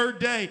on the 3rd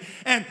day,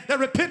 and that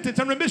repentance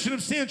and remission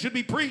of sin should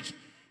be preached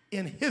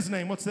in his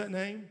name. What's that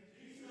name?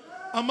 Jesus.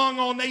 Among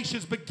all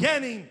nations,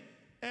 beginning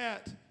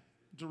at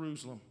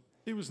Jerusalem.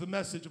 It was the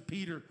message of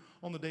Peter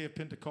on the day of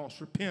Pentecost.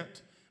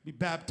 Repent, be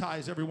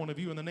baptized, every one of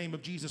you, in the name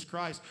of Jesus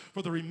Christ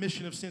for the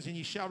remission of sins, and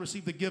ye shall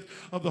receive the gift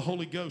of the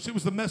Holy Ghost. It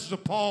was the message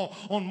of Paul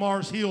on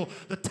Mars Hill,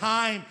 the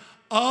time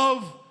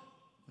of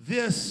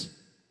this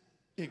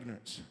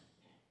ignorance.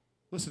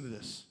 Listen to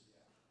this.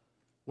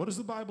 What does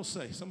the Bible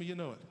say? Some of you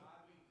know it.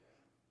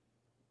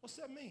 What's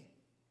that mean?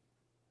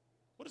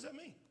 What does that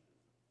mean?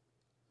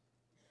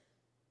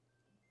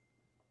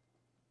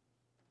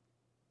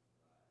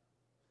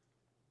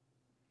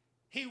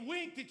 He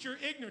winked at your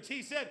ignorance.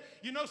 He said,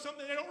 you know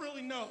something they don't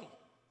really know.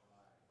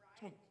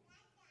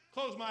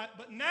 Close my eyes.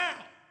 But now,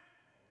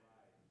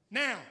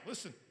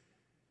 listen.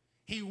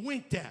 He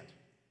winked at.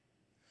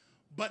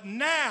 But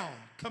now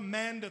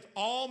commandeth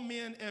all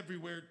men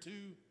everywhere to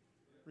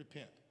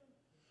repent.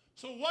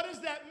 So what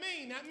does that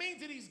mean? That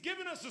means that he's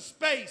given us a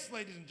space,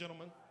 ladies and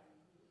gentlemen,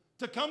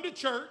 to come to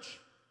church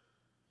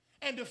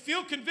and to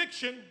feel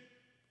conviction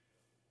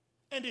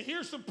and to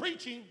hear some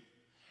preaching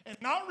and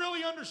not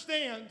really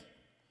understand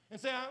and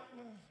say,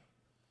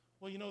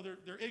 Well,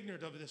 they're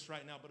ignorant of this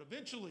right now, but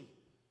eventually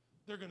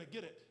they're going to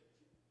get it.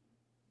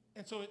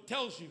 And so it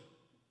tells you,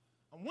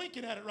 I'm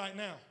winking at it right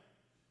now,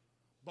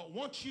 but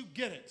once you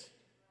get it,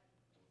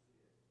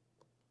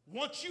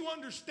 once you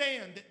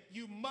understand that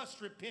you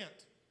must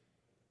repent,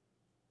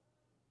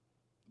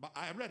 but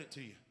I read it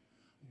to you,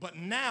 but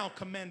now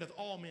commandeth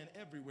all men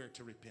everywhere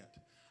to repent.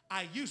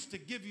 I used to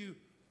give you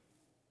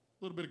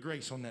a little bit of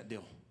grace on that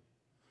deal.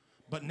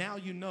 But now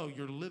you know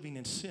you're living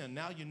in sin.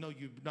 Now you know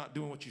you're not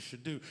doing what you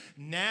should do.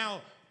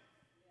 Now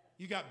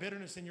you got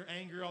bitterness and you're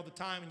angry all the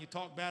time, and you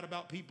talk bad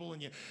about people,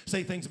 and you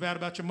say things bad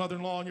about your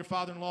mother-in-law and your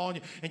father-in-law,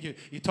 and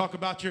you talk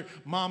about your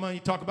mama, and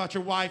you talk about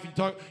your wife,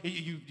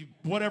 you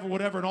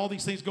whatever, and all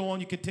these things go on.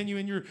 You continue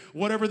in your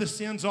whatever the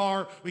sins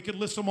are. We could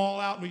list them all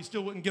out, and we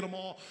still wouldn't get them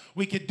all.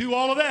 We could do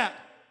all of that,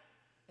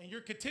 and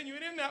you're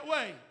continuing in that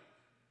way.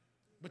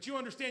 But you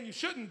understand you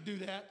shouldn't do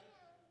that.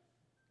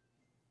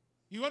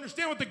 You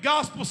understand what the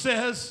gospel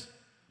says,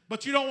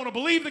 but you don't want to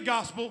believe the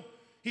gospel.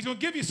 He's going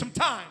to give you some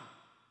time.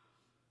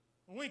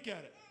 Wink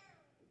at it.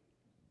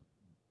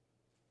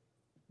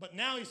 But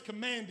now he's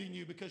commanding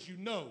you because you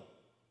know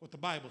what the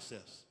Bible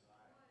says.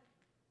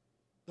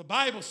 The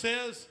Bible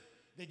says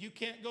that you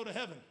can't go to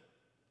heaven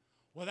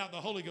without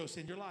the Holy Ghost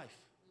in your life.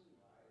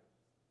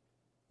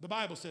 The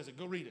Bible says it.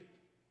 Go read it.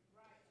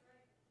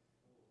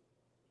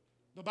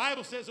 The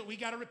Bible says that we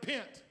got to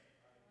repent,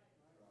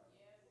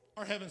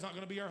 or heaven's not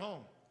going to be our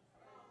home.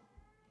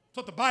 That's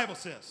what the Bible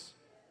says.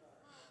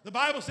 The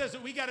Bible says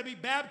that we got to be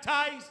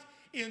baptized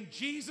in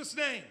Jesus'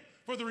 name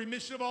for the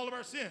remission of all of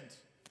our sins.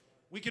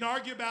 We can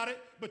argue about it,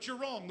 but you're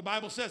wrong. The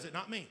Bible says it,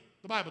 not me.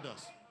 The Bible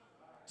does.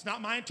 It's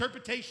not my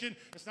interpretation.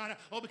 It's not,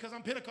 because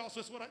I'm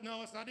Pentecostal, no,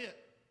 that's not it.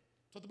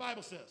 That's what the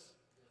Bible says.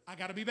 I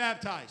got to be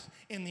baptized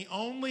in the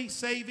only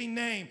saving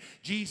name,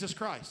 Jesus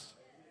Christ.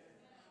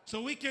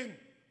 So he's going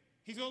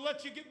to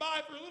let you get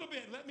by for a little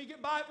bit. Let me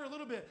get by for a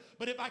little bit.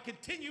 But if I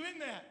continue in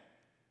that,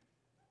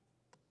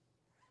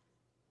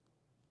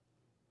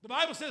 the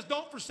Bible says,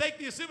 don't forsake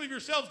the assembly of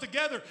yourselves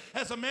together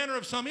as a manner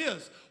of some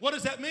is. What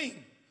does that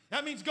mean?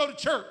 That means go to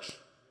church.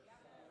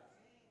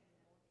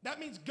 That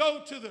means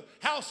go to the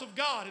house of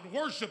God and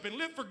worship and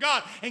live for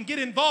God and get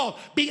involved.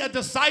 Be a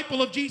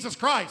disciple of Jesus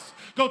Christ.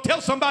 Go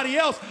tell somebody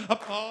else.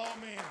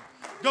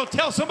 Go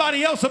tell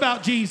somebody else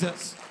about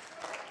Jesus.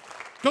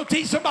 Go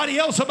teach somebody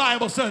else a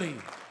Bible study.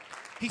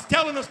 He's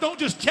telling us, don't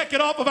just check it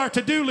off of our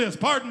to-do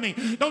list. Pardon me.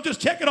 Don't just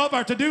check it off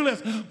our to-do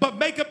list, but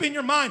make up in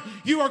your mind,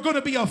 you are going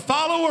to be a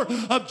follower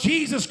of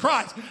Jesus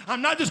Christ.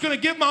 I'm not just going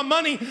to give my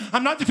money.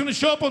 I'm not just going to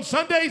show up on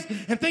Sundays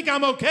and think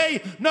I'm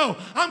okay. No,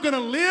 I'm going to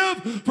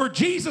live for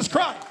Jesus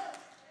Christ.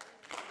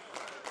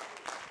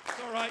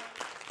 It's all right.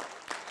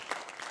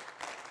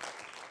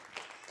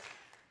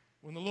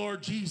 When the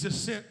Lord Jesus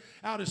sent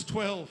out his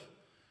 12,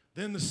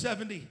 then the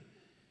 70,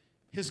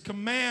 his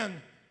command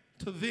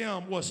to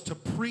them was to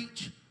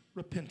preach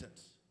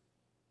repentance.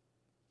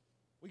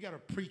 We got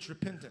to preach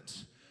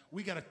repentance.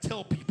 We got to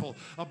tell people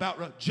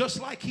about,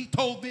 just like he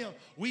told them,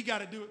 we got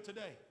to do it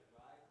today.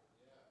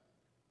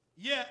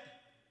 Yet,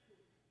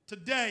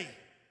 today,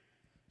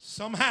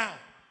 somehow,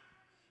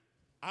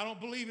 I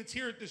don't believe it's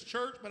here at this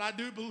church, but I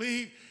do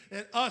believe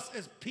that us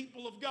as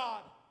people of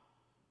God,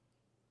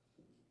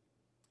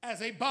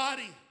 as a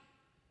body,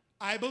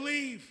 I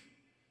believe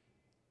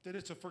that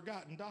it's a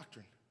forgotten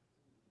doctrine.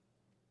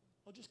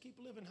 Well, just keep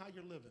living how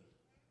you're living.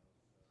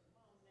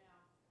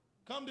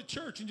 Come to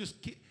church and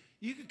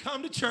you can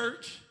come to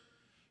church.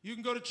 You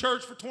can go to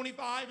church for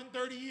 25 and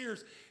 30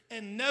 years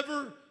and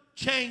never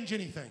change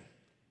anything.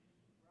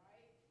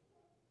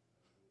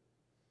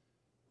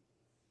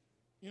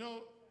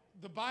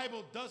 The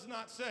Bible does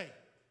not say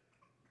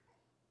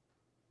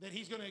that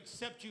he's going to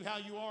accept you how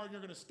you are and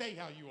you're going to stay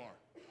how you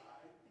are.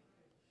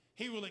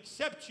 He will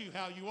accept you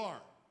how you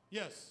are,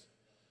 yes.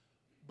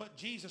 But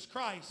Jesus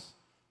Christ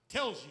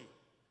tells you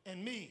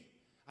and me,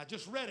 I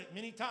just read it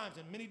many times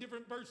in many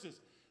different verses,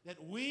 that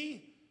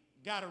we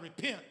got to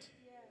repent.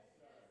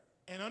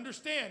 And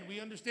understand, we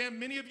understand,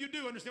 many of you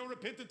do understand what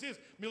repentance is.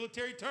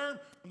 Military term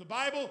from the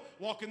Bible,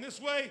 walking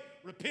this way,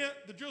 repent,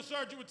 the drill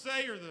sergeant would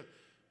say, or the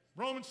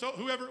Roman,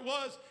 whoever it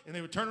was, and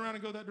they would turn around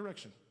and go that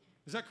direction.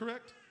 Is that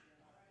correct?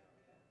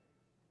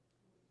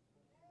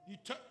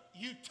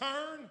 You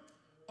turn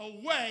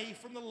away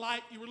from the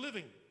life you were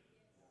living.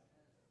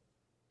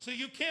 So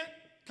you can't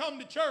come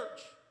to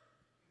church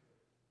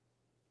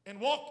and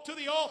walk to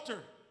the altar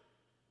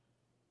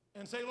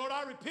and say, Lord,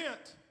 I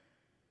repent,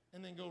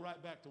 and then go right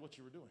back to what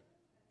you were doing.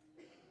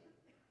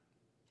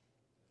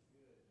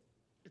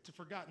 It's a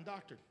forgotten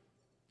doctrine.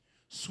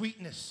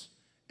 Sweetness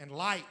and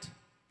light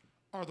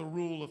are the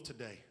rule of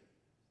today.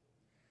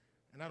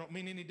 And I don't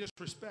mean any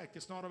disrespect.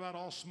 It's not about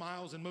all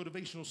smiles and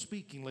motivational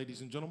speaking,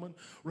 ladies and gentlemen.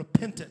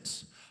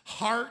 Repentance,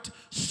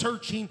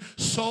 heart-searching,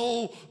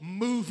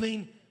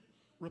 soul-moving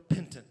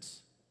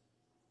repentance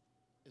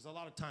is a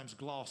lot of times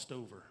glossed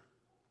over.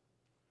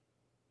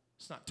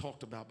 It's not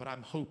talked about, but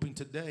I'm hoping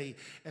today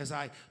as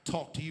I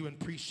talk to you and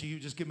preach to you,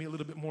 just give me a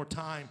little bit more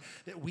time,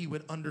 that we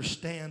would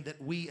understand that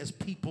we as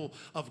people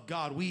of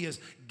God, we as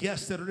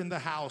guests that are in the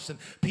house and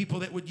people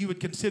that you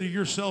would consider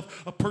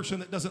yourself a person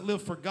that doesn't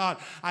live for God.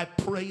 I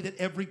pray that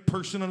every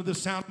person under the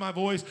sound of my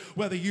voice,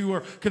 whether you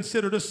are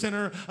considered a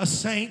sinner, a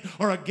saint,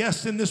 or a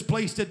guest in this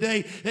place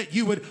today, that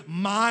you would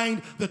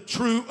mind the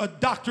true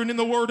doctrine in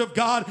the Word of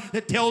God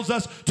that tells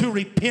us to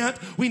repent.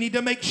 We need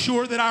to make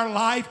sure that our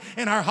life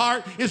and our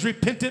heart is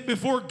repentant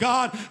before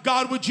God.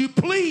 God, would you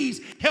please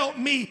help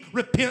me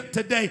repent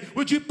today?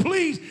 Would you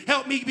please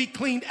help me be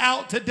cleaned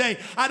out today?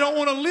 I don't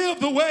want to live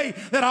the way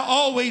that I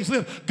always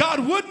live. God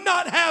would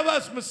not have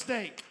us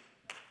mistake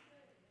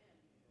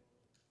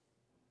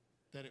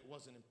that it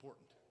wasn't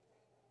important.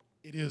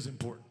 It is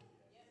important.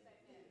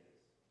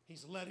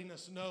 He's letting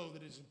us know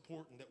that it's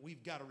important, that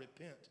we've got to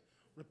repent.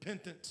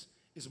 Repentance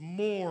is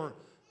more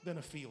than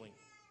a feeling.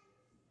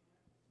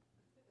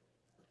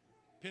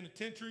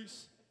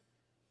 Penitentiaries,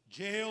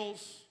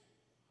 jails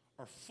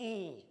are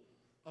full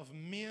of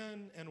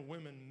men and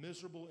women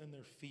miserable in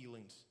their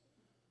feelings,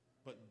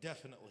 but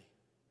definitely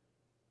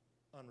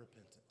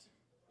unrepentant.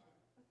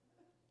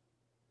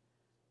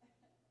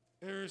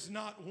 There is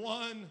not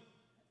one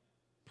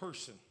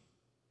person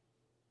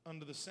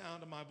under the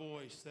sound of my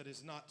voice that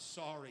is not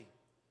sorry,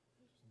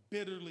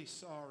 bitterly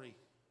sorry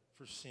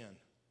for sin.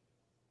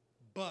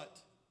 But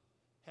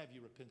have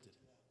you repented?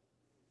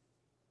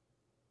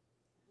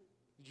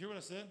 Did you hear what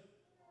I said?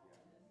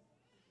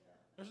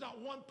 There's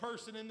not one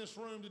person in this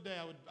room today,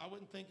 I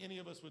wouldn't think any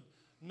of us would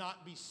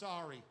not be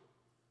sorry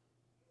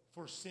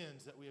for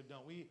sins that we have done.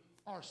 We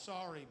are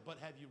sorry, but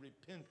have you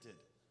repented?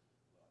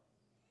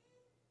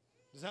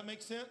 Does that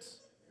make sense?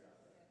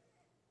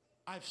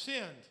 I've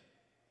sinned.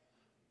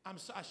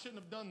 I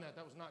shouldn't have done that.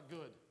 That was not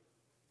good.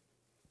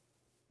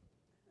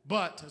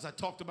 But, as I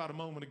talked about a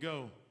moment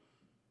ago,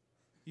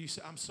 you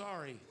say, I'm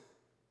sorry.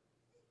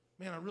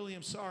 Man, I really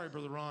am sorry,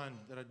 Brother Ron,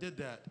 that I did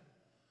that.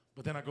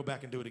 But then I go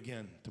back and do it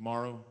again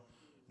tomorrow,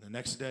 and the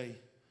next day,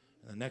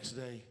 and the next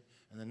day,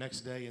 and the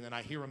next day, and then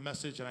I hear a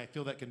message and I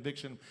feel that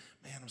conviction.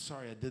 Man, I'm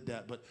sorry I did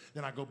that. But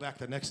then I go back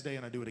the next day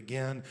and I do it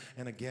again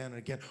and again and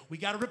again. We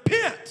got to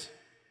repent.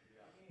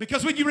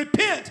 Because when you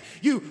repent,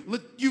 you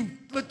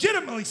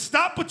legitimately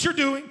stop what you're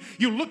doing.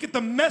 You look at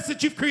the mess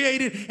that you've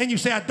created and you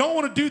say, I don't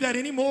want to do that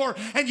anymore.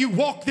 And you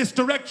walk this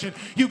direction.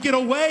 You get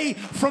away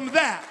from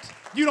that.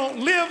 You don't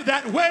live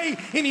that way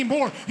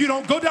anymore. You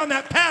don't go down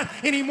that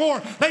path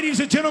anymore. Ladies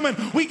and gentlemen,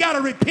 we got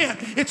to repent.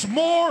 It's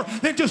more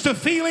than just a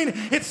feeling.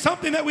 It's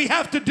something that we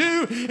have to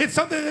do. It's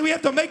something that we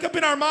have to make up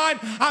in our mind.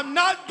 I'm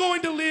not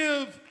going to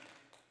live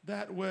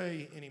that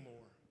way anymore.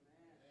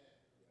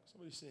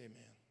 Somebody say amen.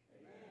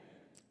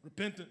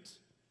 Repentance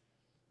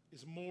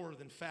is more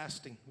than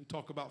fasting. We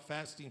talk about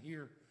fasting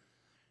here.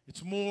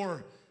 It's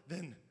more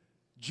than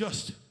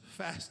just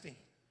fasting.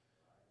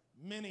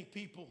 Many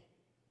people,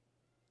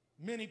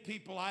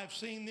 I've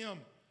seen them.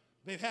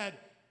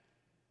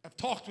 I've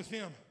talked with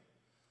them.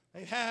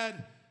 They've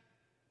had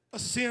a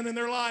sin in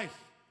their life.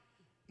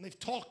 And they've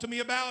talked to me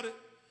about it.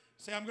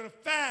 Say, I'm going to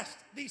fast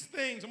these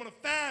things. I'm going to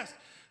fast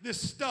this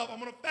stuff. I'm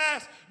going to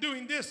fast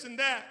doing this and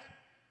that.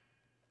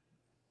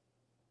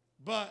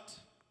 But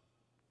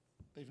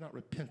they've not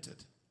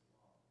repented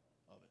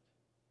of it.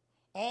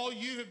 All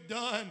you have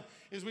done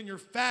is when you're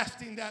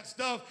fasting that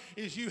stuff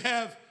is you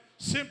have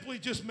simply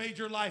just made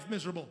your life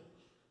miserable.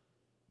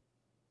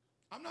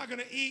 I'm not going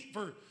to eat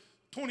for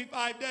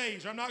 25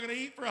 days, or I'm not going to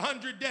eat for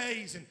 100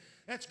 days, and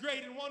that's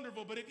great and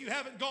wonderful. But if you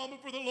haven't gone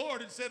before the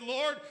Lord and said,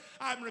 Lord,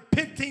 I'm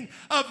repenting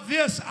of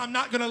this. I'm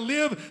not going to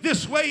live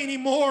this way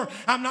anymore.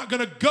 I'm not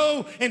going to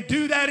go and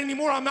do that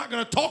anymore. I'm not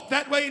going to talk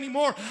that way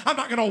anymore. I'm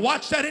not going to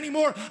watch that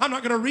anymore. I'm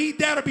not going to read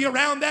that or be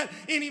around that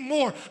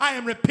anymore. I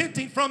am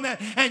repenting from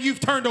that, and you've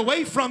turned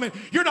away from it.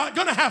 You're not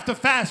going to have to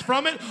fast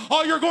from it.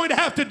 All you're going to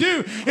have to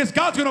do is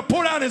God's going to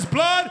pour out his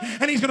blood,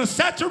 and he's going to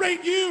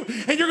saturate you,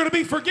 and you're going to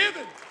be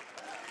forgiven.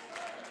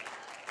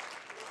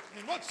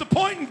 What's the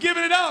point in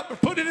giving it up or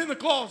putting it in the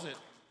closet?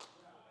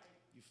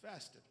 You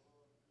fasted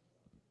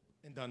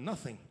and done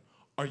nothing,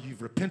 or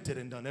you've repented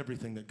and done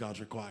everything that God's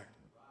required.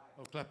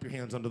 Oh, clap your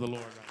hands unto the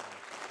Lord.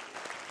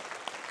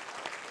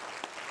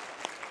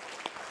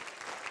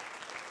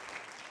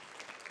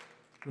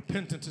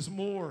 Repentance is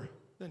more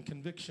than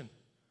conviction.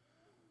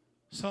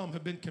 Some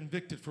have been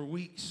convicted for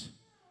weeks,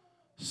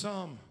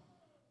 some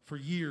for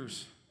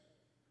years,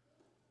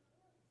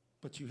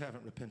 but you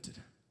haven't repented.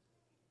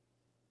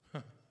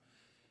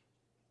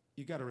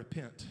 You got to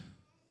repent.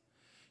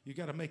 You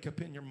got to make up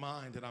in your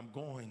mind that I'm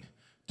going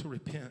to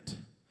repent.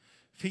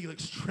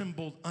 Felix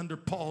trembled under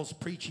Paul's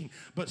preaching,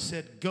 but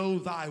said, go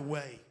thy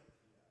way.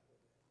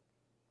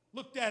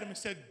 Looked at him and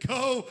said,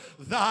 go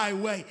thy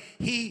way.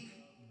 He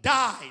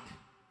died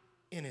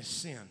in his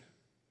sin.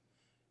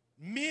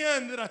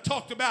 Men that I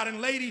talked about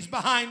and ladies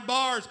behind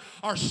bars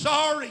are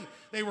sorry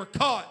they were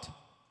caught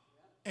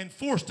and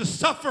forced to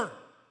suffer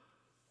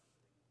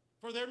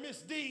for their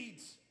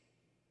misdeeds,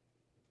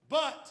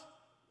 but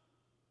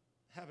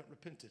haven't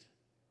repented.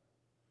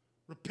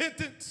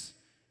 Repentance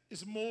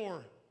is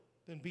more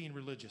than being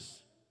religious.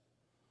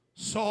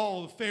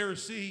 Saul, the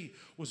Pharisee,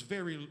 was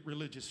very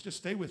religious. Just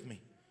stay with me.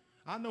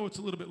 I know it's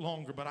a little bit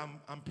longer, but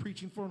I'm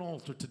preaching for an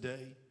altar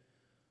today.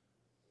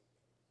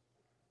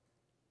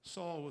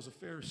 Saul was a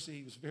Pharisee.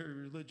 He was very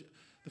religious.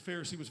 The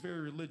Pharisee was very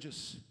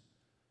religious.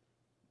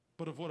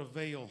 But of what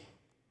avail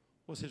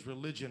was his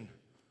religion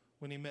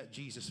when he met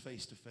Jesus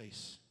face to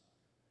face?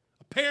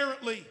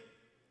 Apparently,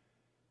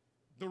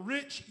 the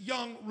rich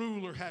young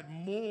ruler had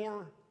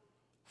more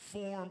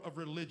form of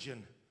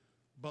religion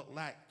but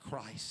lacked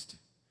Christ.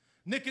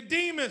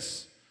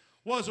 Nicodemus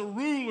was a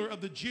ruler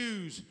of the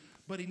Jews,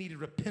 but he needed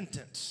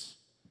repentance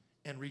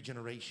and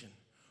regeneration.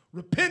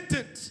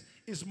 Repentance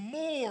is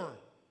more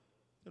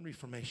than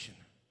reformation.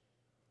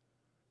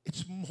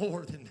 It's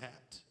more than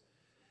that.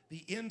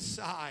 The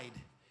inside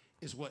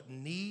is what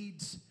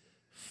needs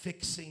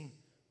fixing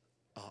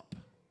up.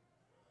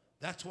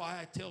 That's why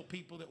I tell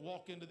people that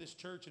walk into this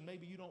church and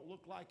maybe you don't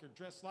look like or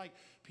dress like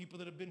people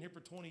that have been here for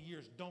 20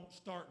 years, don't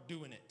start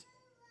doing it.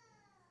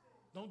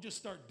 Don't just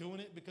start doing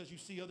it because you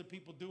see other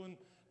people doing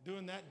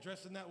that,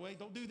 dressing that way.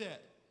 Don't do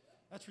that.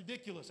 That's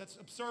ridiculous. That's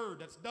absurd.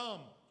 That's dumb.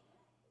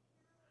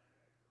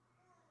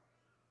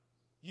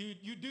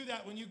 You do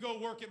that when you go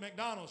work at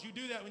McDonald's. You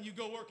do that when you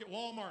go work at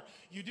Walmart.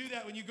 You do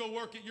that when you go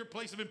work at your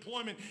place of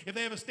employment. If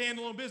they have a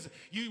standalone business,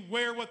 you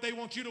wear what they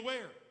want you to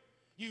wear.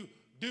 You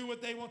do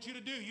what they want you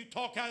to do. You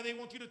talk how they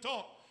want you to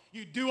talk.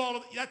 You do all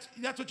of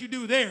that's what you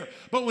do there.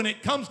 But when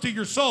it comes to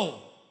your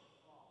soul,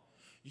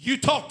 you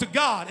talk to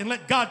God and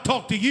let God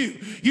talk to you.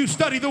 You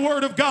study the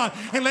Word of God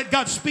and let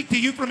God speak to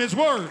you from His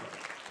Word.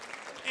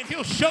 And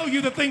He'll show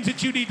you the things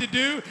that you need to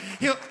do.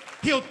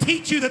 He'll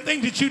teach you the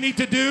things that you need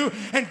to do,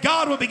 and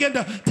God will begin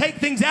to take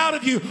things out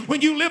of you when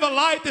you live a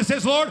life that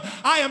says, Lord,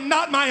 I am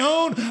not my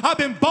own. I've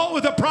been bought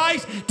with a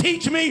price.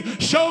 Teach me,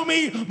 show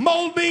me,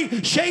 mold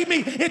me, shape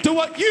me into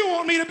what you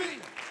want me to be.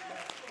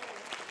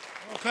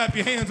 Oh, clap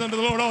your hands unto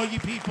the Lord, all you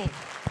people.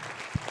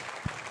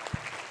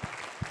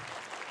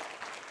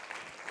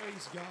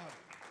 Praise God.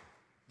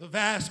 The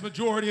vast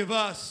majority of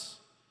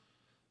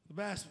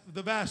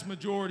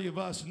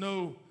us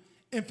know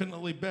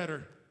infinitely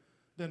better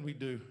than we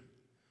do.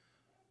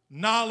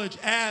 Knowledge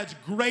adds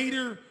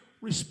greater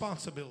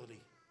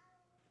responsibility.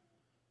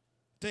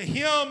 To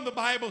him, the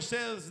Bible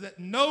says, that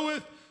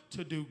knoweth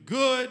to do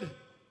good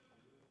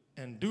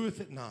and doeth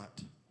it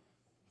not,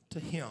 to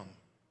him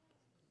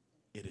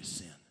it is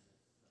sin.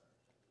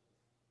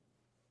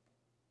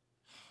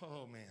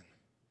 Oh, man.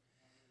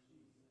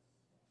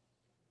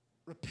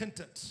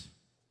 Repentance.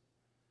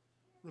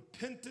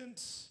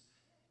 Repentance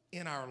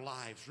in our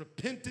lives.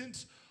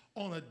 Repentance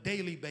on a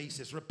daily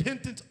basis.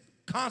 Repentance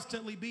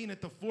constantly being at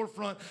the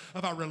forefront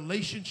of our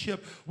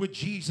relationship with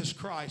Jesus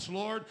Christ.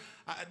 Lord,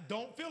 I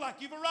don't feel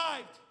like you've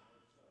arrived.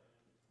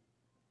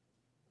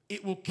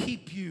 It will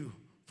keep you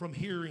from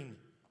hearing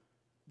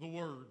the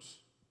words.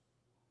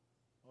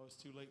 Oh, it's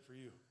too late for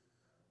you.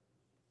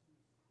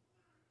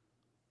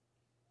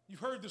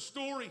 You've heard the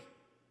story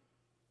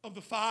of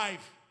the 5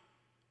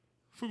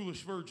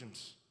 foolish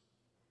virgins.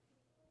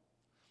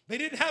 They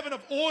didn't have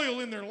enough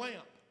oil in their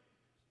lamp.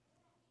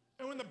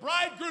 And when the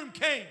bridegroom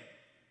came,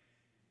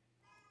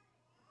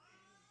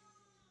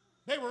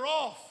 they were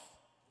off,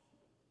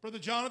 Brother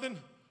Jonathan,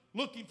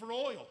 looking for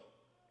oil.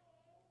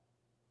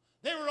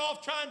 They were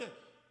off trying to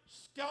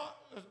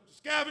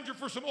scavenger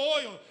for some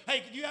oil.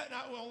 Hey, can you have,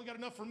 I only got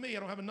enough for me. I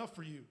don't have enough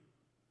for you.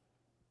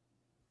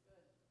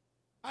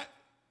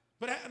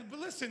 But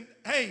listen,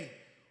 hey,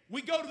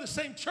 we go to the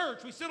same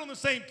church. We sit on the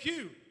same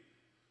pew.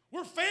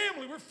 We're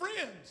family. We're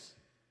friends.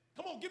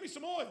 Come on, give me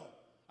some oil.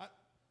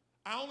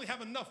 I only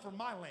have enough for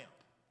my lamp.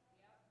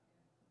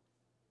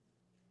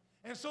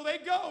 And so they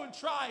go and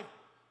try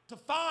to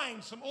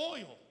find some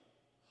oil,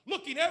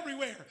 looking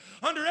everywhere,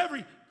 under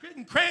every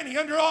cranny,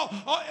 under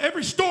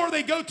every store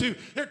they go to.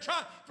 They're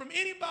trying from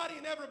anybody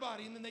and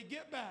everybody, and then they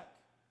get back.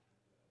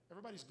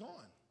 Everybody's gone.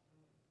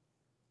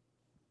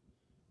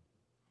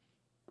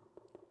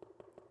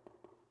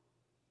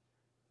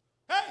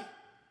 Hey,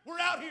 we're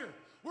out here.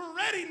 We're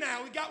ready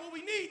now. We got what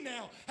we need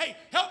now. Hey,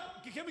 help.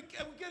 Can we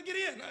get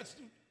in?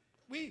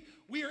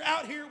 We are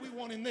out here. We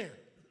want in there.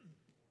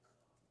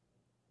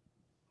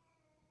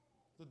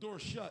 The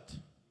door's shut.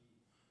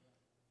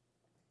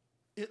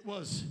 It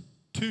was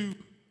too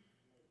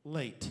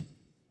late.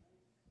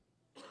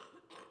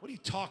 What are you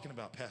talking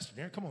about, Pastor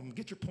Darren? Come on,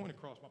 get your point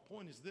across. My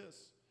point is this.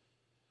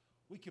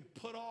 We can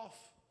put off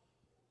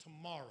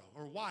tomorrow,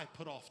 or why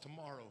put off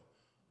tomorrow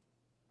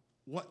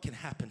what can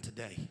happen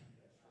today?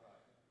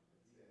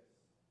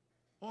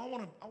 Well, I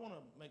want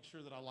to make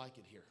sure that I like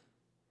it here.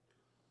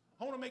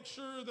 I want to make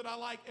sure that I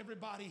like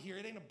everybody here.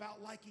 It ain't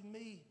about liking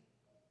me.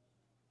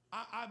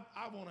 I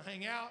want to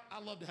hang out. I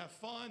love to have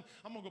fun.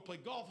 I'm going to go play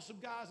golf with some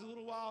guys in a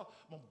little while.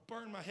 I'm going to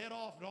burn my head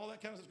off and all that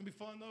kind of stuff. It's going to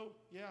be fun, though.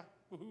 Yeah.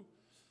 Woo-hoo.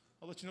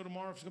 I'll let you know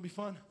tomorrow if it's going to be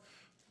fun.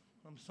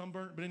 I'm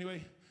sunburnt. But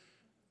anyway,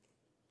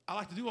 I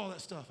like to do all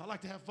that stuff. I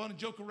like to have fun and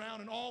joke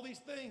around and all these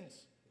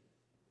things.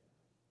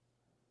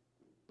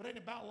 But it ain't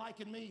about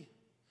liking me.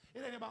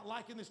 It ain't about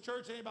liking this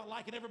church. It ain't about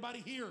liking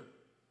everybody here.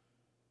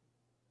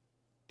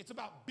 It's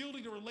about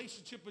building a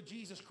relationship with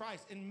Jesus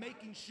Christ and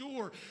making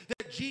sure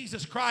that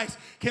Jesus Christ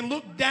can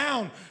look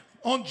down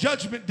on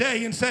Judgment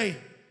Day and say,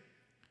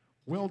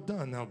 well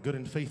done, thou good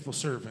and faithful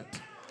servant.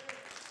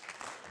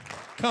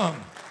 Come,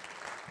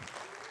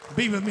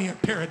 be with me in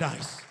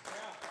paradise.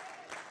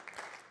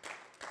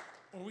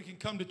 Or we can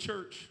come to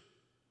church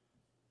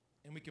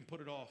and we can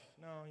put it off.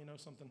 No, you know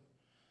something?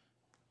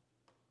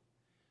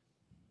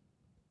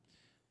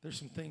 There's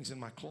some things in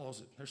my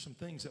closet. There's some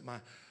things that my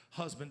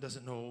husband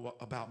doesn't know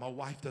about. My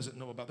wife doesn't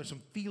know about. There's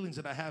some feelings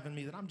that I have in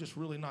me that I'm just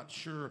really not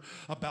sure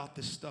about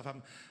this stuff.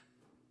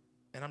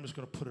 And I'm just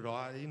going to put it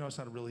off. You know, it's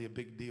not really a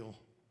big deal.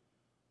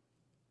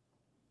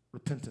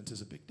 Repentance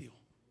is a big deal.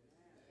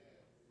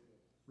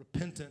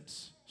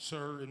 Repentance,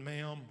 sir and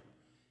ma'am,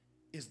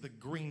 is the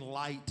green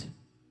light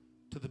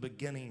to the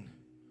beginning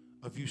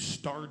of you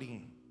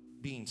starting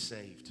being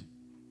saved.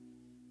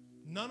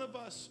 None of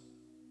us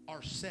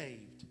are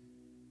saved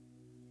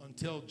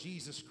until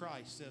Jesus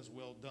Christ says,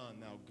 well done,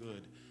 thou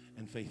good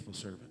and faithful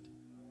servant.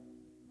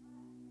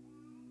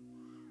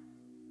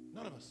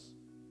 None of us.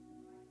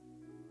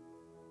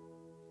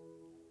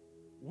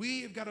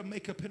 We have got to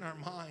make up in our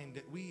mind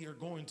that we are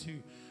going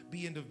to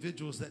be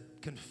individuals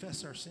that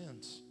confess our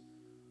sins.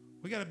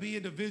 We got to be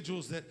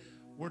individuals that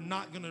we're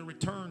not going to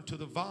return to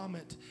the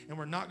vomit, and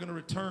we're not going to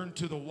return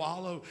to the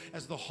wallow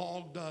as the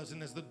hog does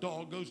and as the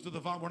dog goes to the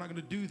vomit. We're not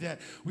going to do that.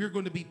 We're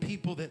going to be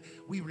people that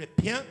we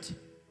repent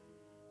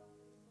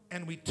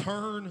and we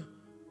turn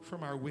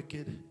from our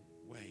wicked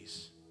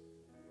ways.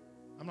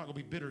 I'm not going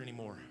to be bitter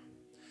anymore.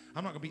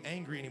 I'm not going to be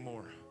angry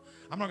anymore.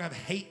 I'm not going to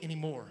have hate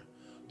anymore.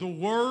 The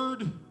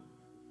word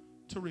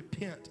to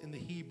repent in the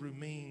Hebrew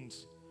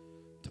means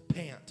to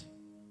pant,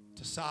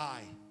 to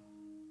sigh,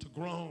 to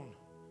groan,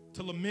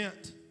 to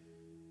lament,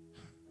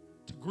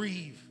 to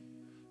grieve.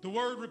 The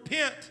word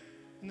repent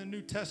in the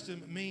New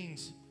Testament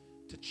means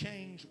to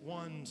change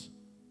one's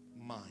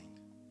mind.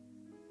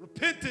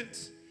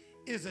 Repentance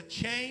is a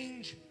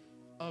change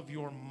of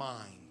your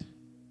mind.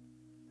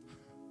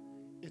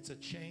 It's a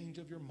change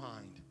of your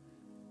mind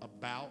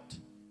about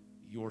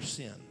your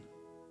sin.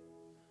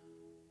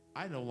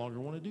 I no longer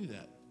want to do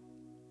that.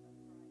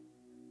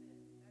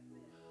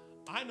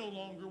 I no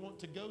longer want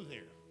to go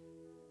there.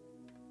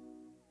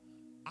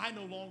 I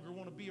no longer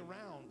want to be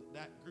around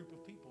that group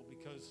of people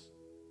because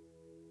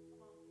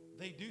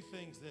they do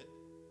things that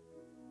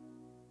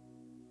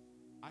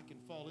I can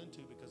fall into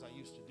because I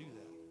used to do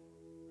that.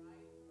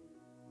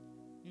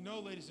 You know,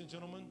 ladies and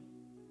gentlemen,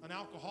 an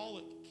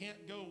alcoholic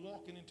can't go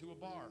walking into a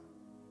bar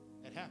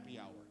at happy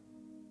hour.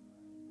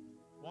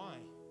 Why?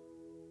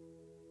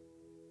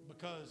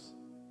 Because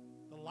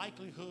the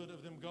likelihood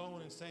of them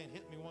going and saying,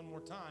 hit me one more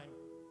time,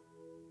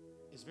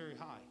 is very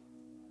high.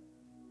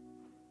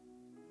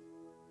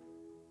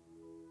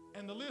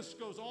 And the list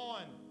goes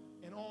on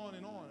and on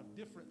and on of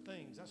different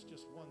things. That's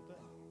just one thing.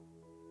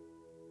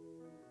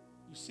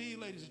 You see,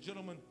 ladies and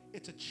gentlemen,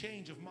 it's a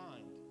change of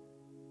mind.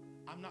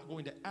 I'm not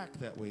going to act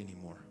that way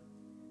anymore.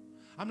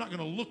 I'm not going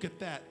to look at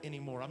that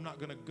anymore. I'm not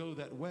going to go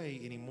that way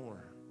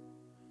anymore.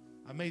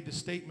 I made the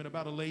statement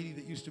about a lady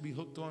that used to be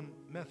hooked on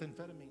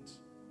methamphetamines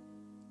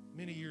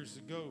many years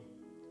ago.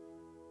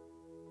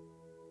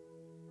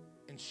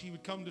 And she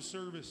would come to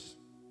service.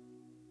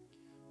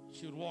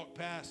 She would walk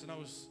past, and I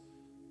was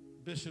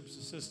Bishop's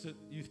assistant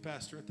youth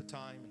pastor at the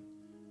time.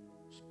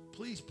 And she,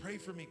 please pray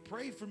for me.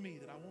 Pray for me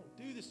that I won't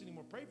do this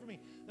anymore. Pray for me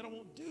that I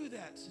won't do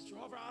that. Sister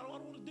Oliver, I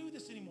don't want to do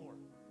this anymore.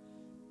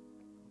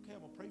 Okay,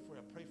 I'm going to pray for you.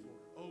 I pray for her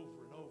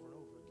over and over and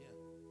over again.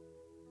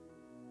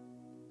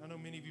 I know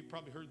many of you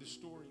probably heard this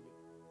story, but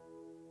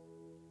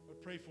I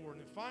would pray for her.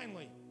 And then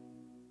finally,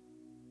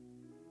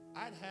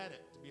 I'd had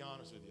it, to be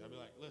honest with you. I'd be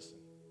like, listen,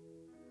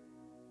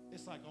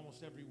 it's like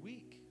almost every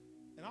week,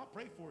 and I'll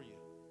pray for you.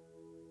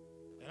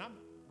 And I'm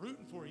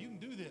rooting for you. You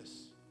can do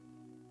this.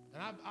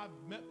 And I've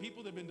met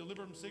people that have been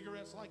delivered from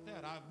cigarettes like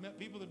that. I've met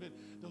people that have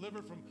been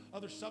delivered from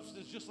other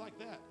substances just like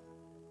that.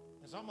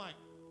 And so I'm like,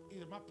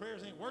 either my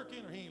prayers ain't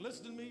working or he ain't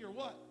listening to me or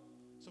what.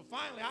 So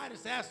finally, I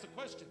just asked the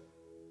question,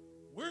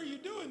 where are you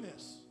doing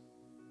this?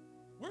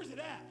 Where's it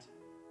at?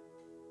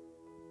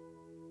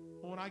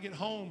 Well, when I get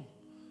home,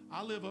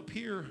 I live up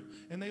here,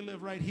 and they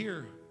live right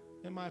here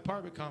in my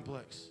apartment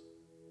complex.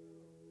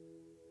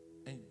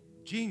 And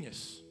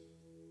genius.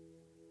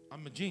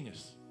 I'm a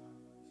genius.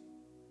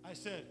 I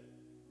said,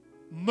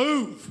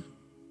 move.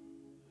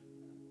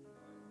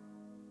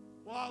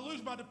 Well, I'll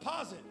lose my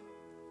deposit.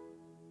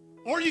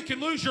 Or you can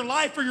lose your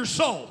life or your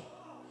soul.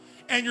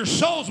 And your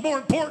soul's more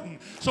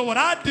important. So what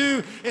I'd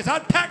do is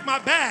I'd pack my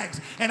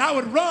bags and I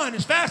would run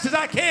as fast as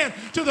I can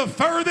to the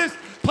furthest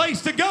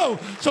place to go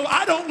so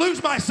I don't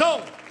lose my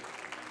soul.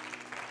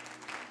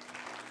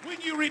 When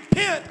you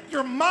repent,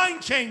 your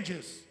mind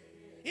changes.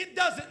 It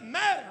doesn't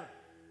matter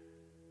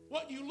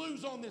what you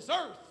lose on this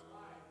earth.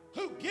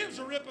 Who gives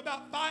a rip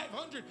about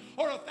 $500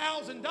 or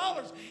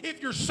 $1,000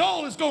 if your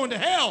soul is going to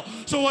hell?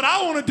 So what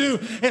I want to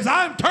do is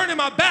I'm turning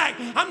my back.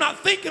 I'm not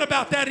thinking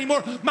about that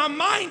anymore. My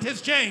mind has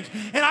changed.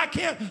 And I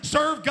can't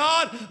serve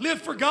God,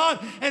 live for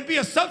God, and be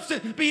in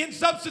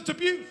substance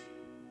abuse.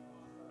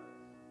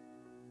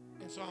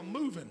 And And so I'm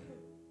moving.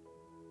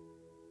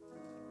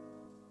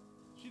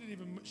 She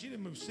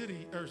didn't move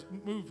city or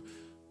move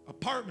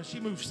apartments. She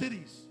moved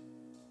cities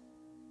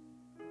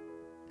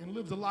and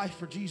lived a life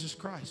for Jesus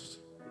Christ.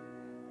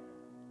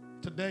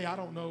 Today, I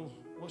don't know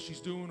what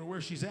she's doing or where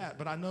she's at,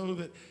 but I know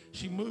that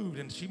she moved,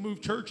 and she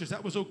moved churches.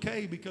 That was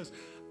okay, because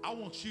I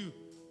want you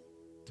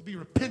to be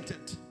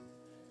repentant.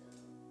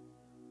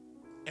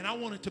 And I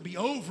want it to be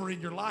over in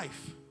your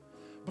life,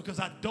 because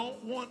I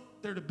don't want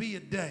there to be a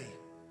day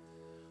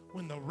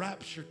when the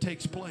rapture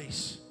takes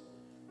place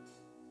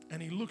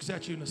and he looks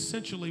at you, and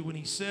essentially when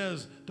he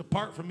says,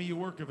 "Depart from me, you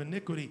work of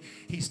iniquity,"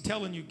 he's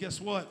telling you, guess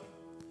what?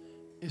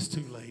 It's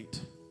too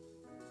late.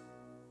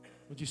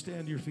 Would you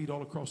stand to your feet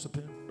all across the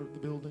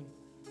building?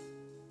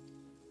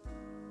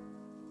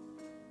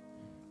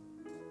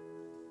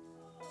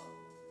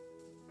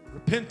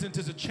 Repentance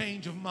is a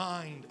change of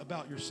mind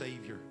about your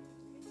Savior.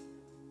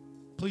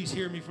 Please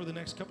hear me for the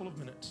next couple of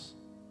minutes.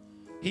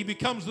 He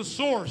becomes the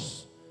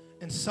source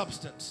and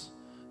substance,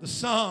 the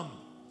sum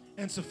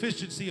and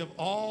sufficiency of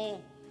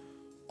all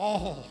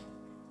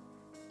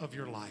of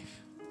your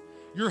life.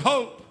 Your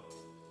hope,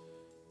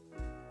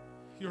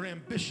 your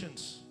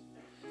ambitions.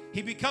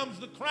 He becomes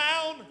the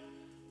crown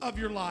of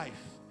your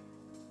life,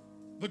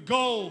 the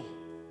goal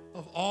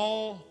of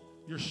all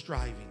your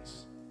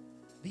strivings,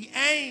 the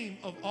aim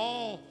of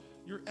all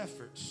your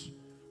efforts.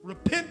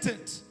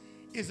 Repentance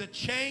is a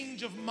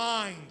change of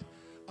mind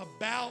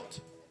about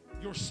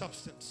your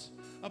substance,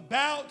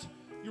 about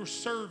your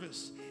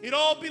service. It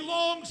all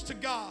belongs to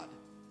God.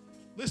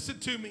 Listen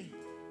to me.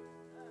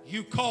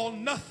 You call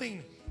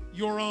nothing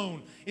your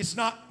own. It's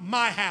not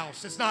my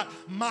house. It's not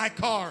my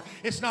car.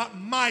 It's not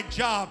my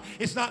job.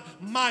 It's not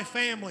my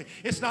family.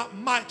 It's not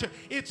my church.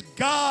 It's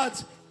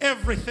God's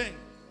everything.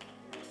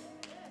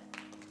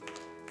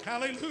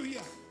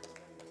 Hallelujah.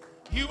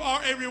 You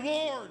are a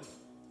reward,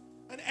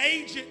 an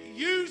agent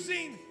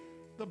using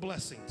the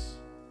blessings,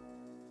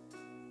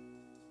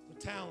 the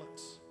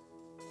talents,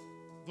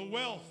 the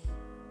wealth.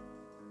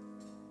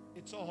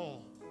 It's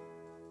all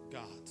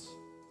God's.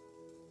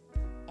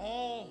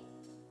 All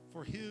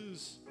for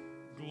His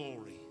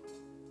glory,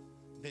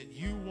 that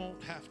you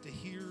won't have to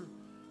hear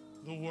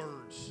the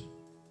words,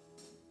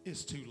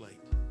 "It's too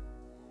late."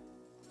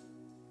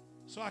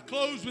 So I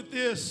close with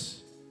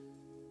this,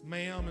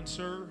 ma'am and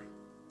sir.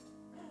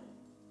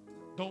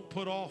 Don't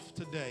put off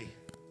today.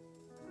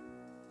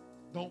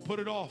 Don't put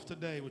it off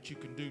today what you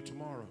can do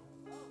tomorrow.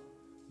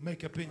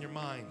 Make up in your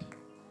mind,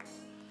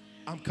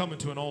 I'm coming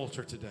to an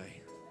altar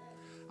today.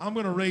 I'm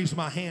going to raise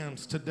my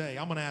hands today.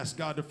 I'm going to ask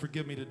God to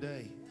forgive me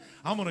today.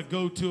 I'm going to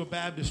go to a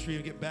baptistry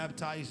and get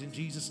baptized in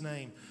Jesus'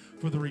 name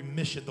for the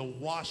remission, the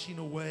washing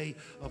away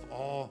of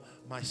all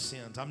my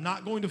sins. I'm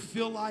not going to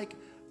feel like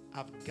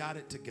I've got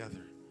it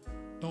together.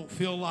 Don't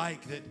feel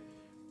like that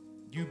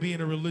you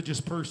being a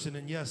religious person,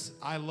 and yes,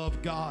 I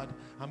love God.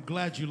 I'm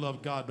glad you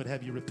love God, but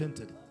have you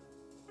repented?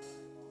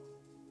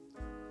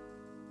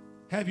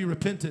 Have you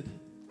repented?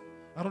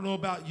 I don't know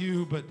about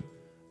you, but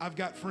I've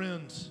got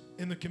friends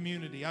in the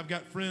community. I've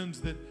got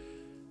friends that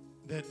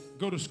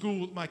go to school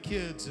with my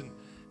kids, and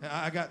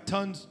I got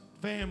tons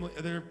of family,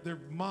 their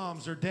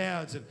moms, their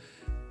dads, and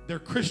they're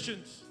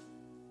Christians.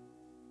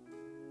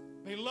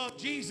 They love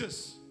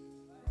Jesus,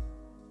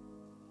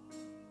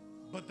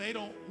 but they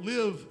don't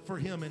live for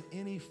Him in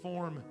any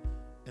form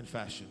and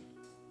fashion.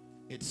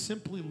 It's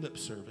simply lip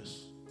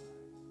service.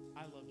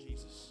 I love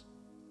Jesus.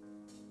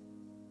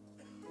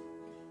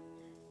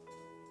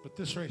 But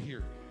this right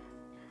here,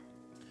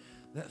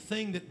 that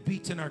thing that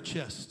beats in our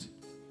chest,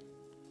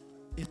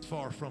 it's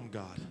far from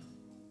God.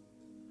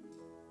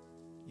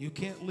 You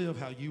can't live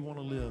how you want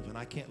to live, and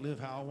I can't live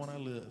how I want to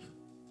live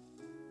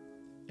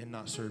and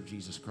not serve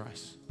Jesus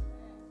Christ.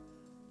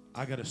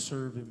 I got to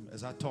serve Him,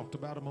 as I talked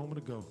about a moment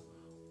ago,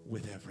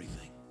 with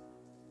everything.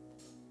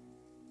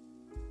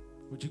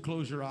 Would you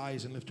close your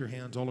eyes and lift your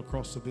hands all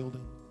across the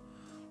building?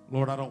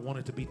 Lord, I don't want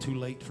it to be too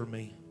late for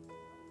me.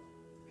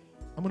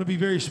 I'm going to be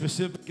very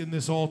specific in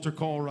this altar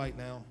call right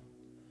now.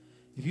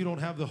 If you don't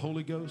have the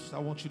Holy Ghost, I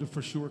want you to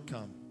for sure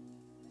come.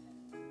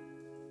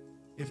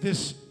 If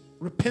this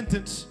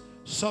repentance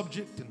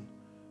subject and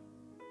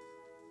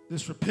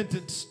this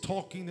repentance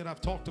talking that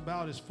I've talked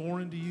about is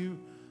foreign to you,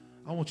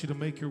 I want you to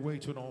make your way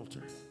to an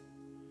altar.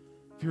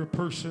 If you're a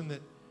person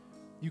that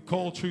you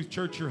call Truth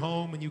Church your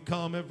home and you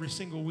come every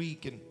single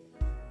week and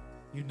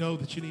you know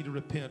that you need to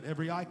repent,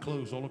 every eye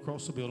closed all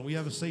across the building. We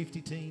have a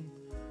safety team.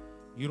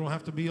 You don't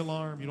have to be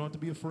alarmed. You don't have to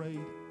be afraid.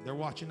 They're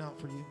watching out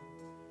for you.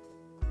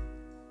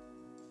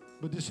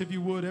 But just if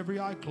you would, every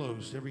eye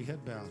closed, every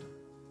head bowed.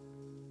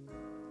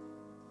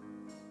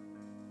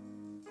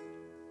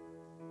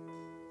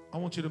 I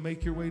want you to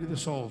make your way to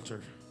this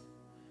altar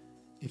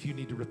if you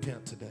need to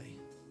repent today.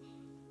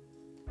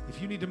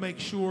 If you need to make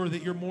sure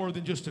that you're more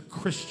than just a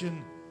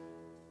Christian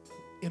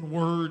in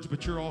words,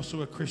 but you're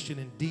also a Christian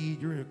in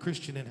deed. You're a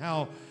Christian in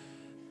how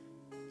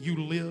you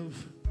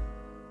live.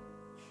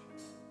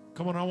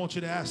 Come on, I want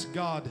you to ask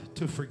God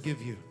to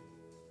forgive you.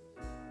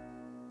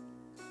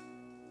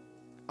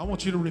 I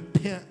want you to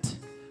repent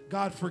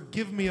God,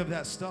 forgive me of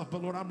that stuff,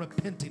 but Lord, I'm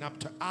repenting.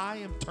 I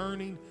am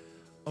turning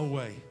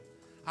away.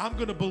 I'm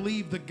going to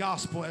believe the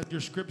gospel as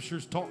your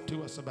scriptures talk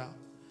to us about.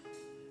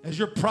 As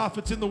your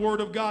prophets in the Word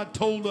of God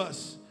told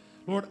us,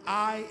 Lord,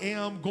 I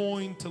am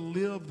going to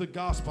live the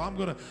gospel. I'm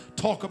going to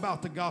talk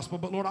about the gospel,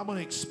 but Lord, I'm going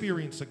to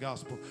experience the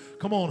gospel.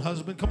 Come on,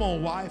 husband. Come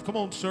on, wife. Come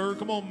on, sir.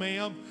 Come on,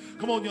 ma'am.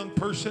 Come on, young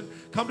person.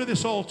 Come to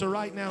this altar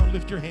right now and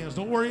lift your hands.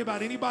 Don't worry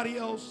about anybody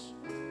else.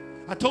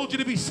 I told you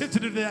to be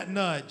sensitive to that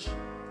nudge.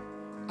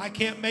 I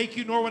can't make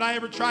you, nor would I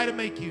ever try to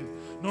make you,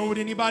 nor would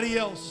anybody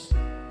else.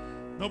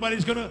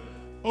 Nobody's going to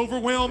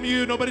overwhelm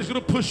you. Nobody's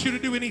going to push you to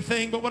do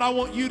anything. But what I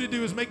want you to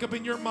do is make up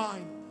in your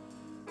mind.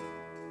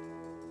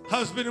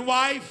 Husband and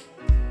wife,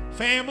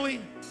 family,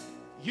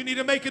 you need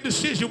to make a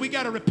decision. We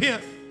got to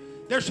repent.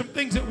 There's some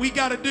things that we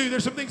got to do.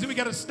 There's some things that we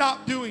got to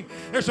stop doing.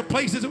 There's some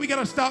places that we got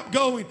to stop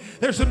going.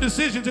 There's some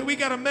decisions that we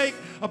got to make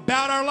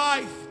about our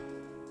life.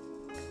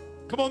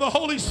 Come on, the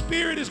Holy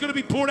Spirit is going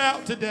to be poured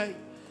out today.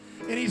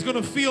 And He's going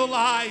to fill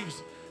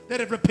lives that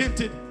have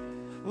repented.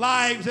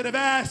 Lives that have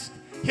asked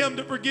Him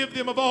to forgive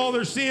them of all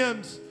their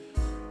sins.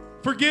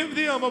 Forgive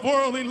them of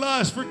worldly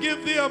lust.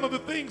 Forgive them of the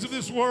things of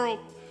this world.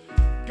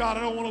 God, I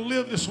don't want to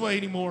live this way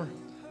anymore.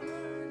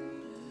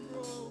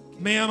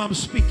 Ma'am, I'm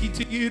speaking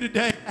to you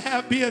today. I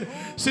have been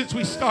since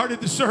we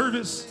started the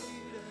service.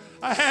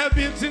 I have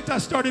been since I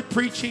started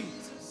preaching.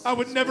 I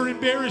would never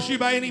embarrass you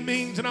by any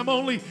means, and I'm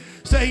only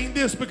saying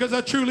this because I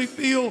truly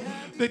feel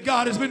that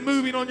God has been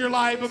moving on your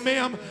life. But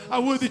ma'am, I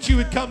would that you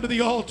would come to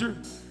the altar.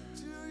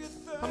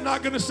 I'm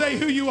not going to say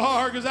who you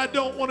are because I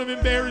don't want to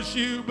embarrass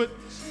you, but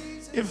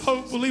if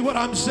hopefully what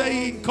I'm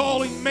saying,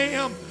 calling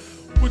ma'am,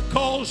 would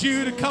cause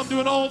you to come to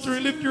an altar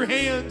and lift your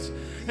hands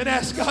and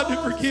ask God to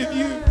forgive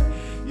you,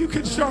 you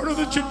can start on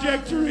the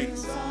trajectory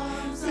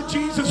that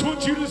Jesus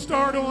wants you to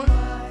start on.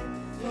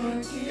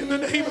 In the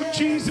name of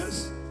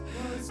Jesus,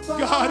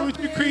 God, would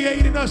you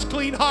create in us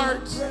clean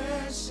hearts?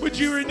 Would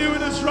you renew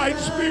in us right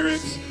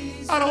spirits?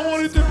 I don't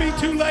want it to be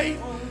too late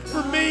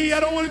for me. I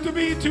don't want it to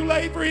be too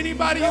late for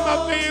anybody in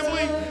my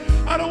family.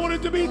 I don't want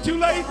it to be too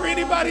late for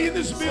anybody in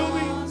this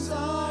building.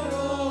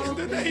 In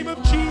the name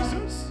of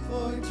Jesus.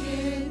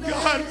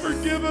 God,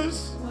 forgive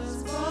us.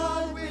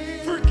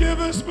 Forgive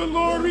us, but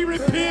Lord, we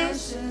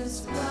repent.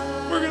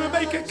 We're going to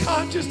make a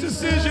conscious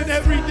decision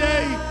every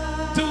day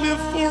to live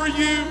for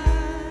you.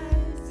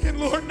 And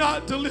Lord,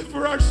 not to live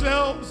for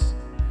ourselves.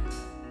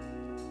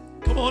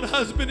 Come on,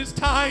 husband, it's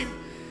time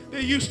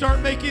that you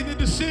start making the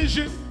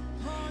decision.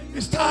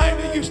 It's time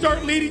that you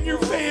start leading your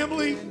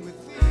family.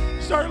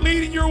 Start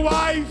leading your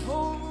wife.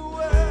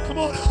 Come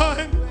on,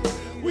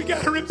 hon. We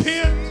got to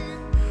repent.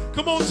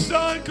 Come on,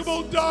 son. Come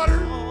on,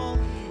 daughter.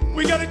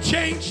 We got to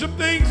change some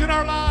things in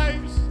our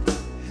lives.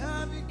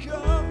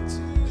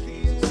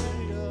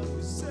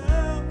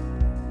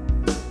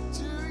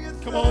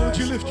 Come on, would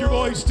you lift your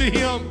voice to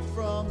Him?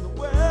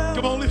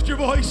 Come on, lift your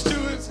voice to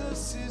Him.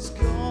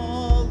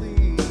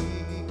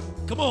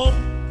 Come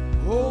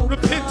on.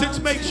 Repentance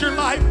makes your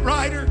life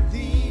brighter.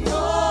 We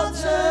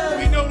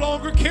no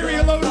longer carry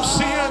a load of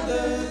sin.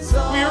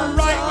 We are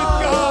right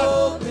with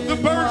God. The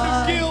burden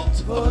of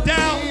guilt, of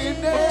doubt,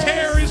 of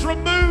terror is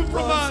removed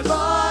from us.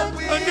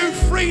 A new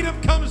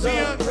freedom comes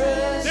in.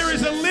 There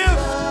is a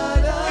lift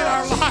in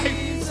our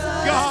life.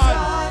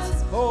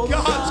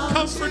 God's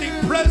comforting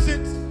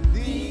presence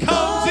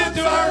comes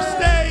into our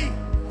stay.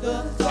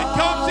 It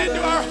comes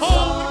into our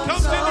home. It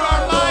comes into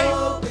our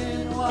life.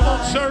 Come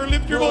on, sir,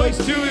 lift your voice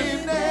to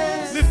Him.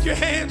 Lift your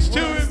hands to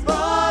Him.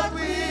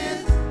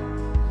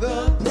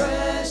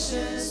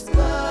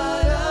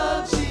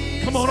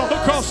 Come on, all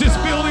across this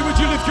building, would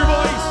you lift your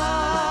voice?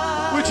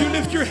 Would you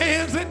lift your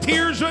hands? Let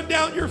tears run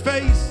down your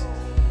face.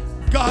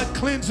 God,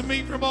 cleanse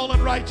me from all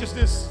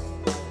unrighteousness.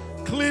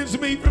 Cleanse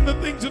me from the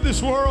things of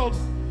this world.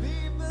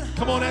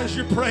 Come on, as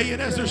you're praying,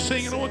 as they're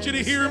singing, I want you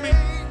to hear me.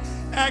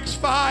 Acts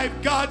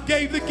 5, God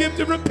gave the gift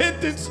of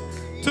repentance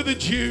to the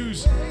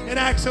Jews. In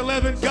Acts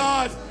 11,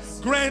 God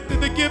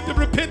granted the gift of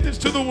repentance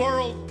to the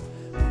world.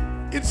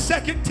 In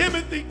 2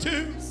 Timothy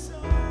 2,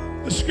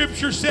 the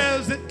scripture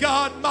says that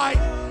God might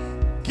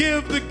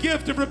give the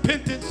gift of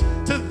repentance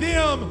to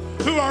them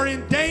who are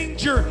in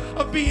danger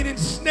of being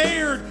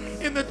ensnared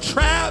in the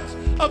traps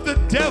of the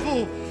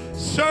devil.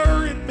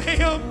 Sir and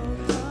ma'am,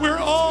 we're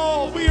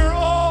all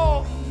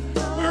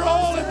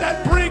at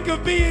that brink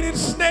of being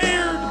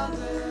ensnared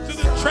to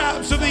the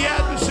traps of the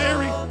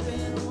adversary.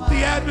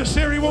 The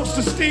adversary wants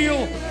to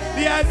steal.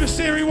 The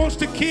adversary wants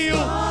to kill.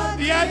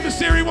 The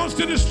adversary wants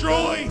to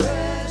destroy.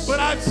 But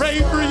I pray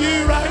for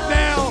you right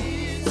now.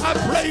 I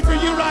pray for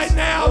you right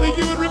now that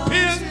you would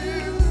repent.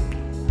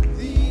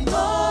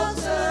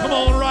 Come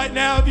on right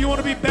now, if you want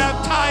to be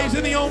baptized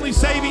in the only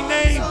saving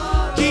name,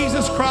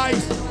 Jesus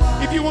Christ.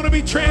 If you want to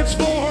be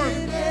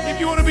transformed, if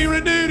you want to be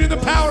renewed in the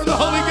power of the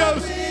Holy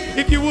Ghost,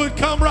 if you would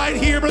come right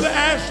here, Brother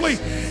Ashley.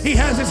 He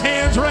has his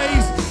hands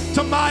raised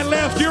to my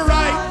left, your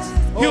right.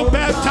 He'll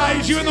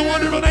baptize you in the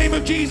wonderful name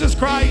of Jesus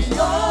Christ.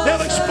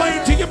 They'll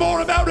explain to you more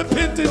about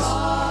repentance.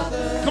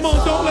 Come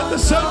on, don't let the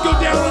sun go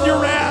down on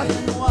your wrath.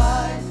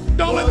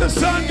 Don't let the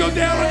sun go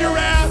down on your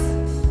wrath.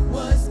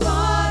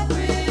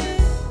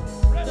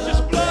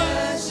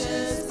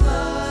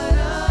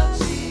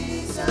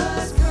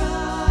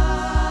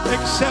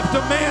 except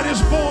a man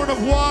is born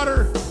of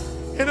water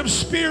and of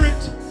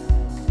spirit,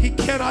 he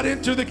cannot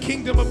enter the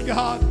kingdom of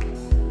God.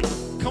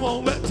 Come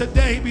on, let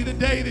today be the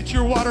day that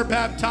you're water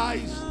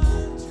baptized.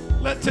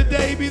 Let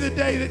today be the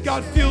day that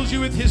God fills you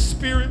with his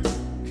spirit.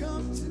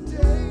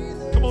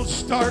 Come on,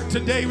 start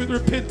today with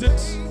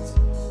repentance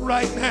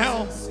right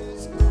now.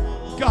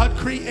 God,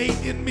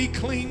 create in me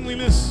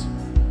cleanliness.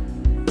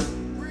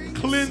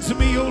 Cleanse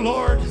me, O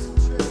Lord.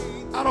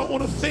 I don't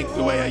want to think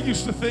the way I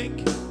used to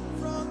think.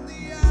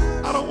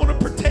 I don't want to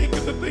partake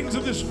of the things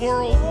of this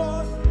world.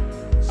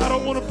 I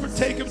don't want to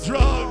partake of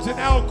drugs and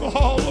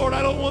alcohol, Lord.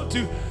 I don't want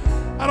to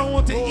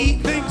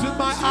eat things with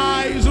my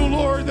eyes, oh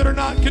Lord, that are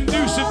not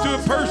conducive to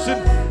a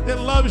person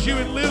that loves you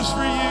and lives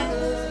for you.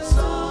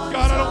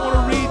 God, I don't want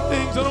to read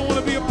things. I don't want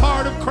to be a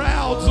part of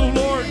crowds, oh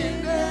Lord,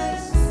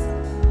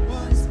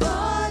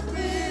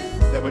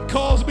 that would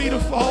cause me to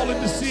fall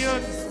into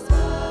sin.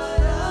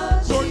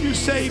 Lord, you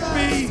save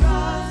me.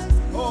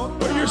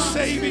 Lord, you're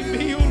saving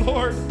me, oh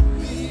Lord.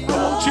 I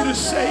want you to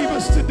save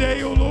us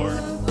today, oh Lord.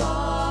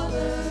 God,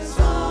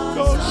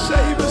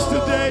 save us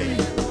today.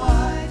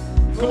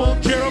 Come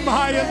on,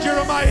 Jeremiah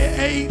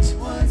 8.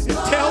 It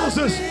tells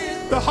us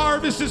the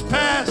harvest is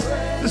past,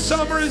 the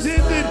summer is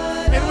ended,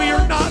 and we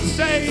are not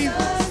saved.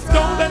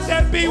 Don't let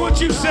that be what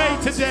you say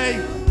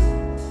today.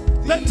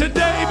 Let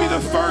today be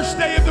the first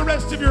day of the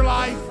rest of your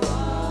life.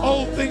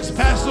 Old things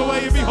pass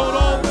away, and behold,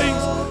 all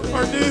things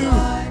are new.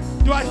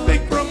 Do I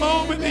think for a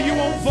moment that you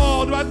won't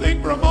fall? Do I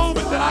think for a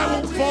moment that I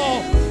won't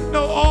fall?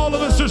 No, all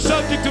of us are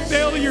subject to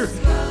failure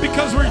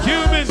because we're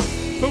human,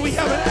 but we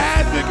have an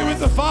advocate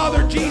with the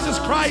Father, Jesus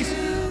Christ,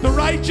 the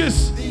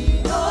righteous.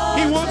 He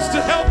wants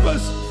to help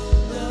us.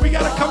 We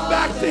got to come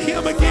back to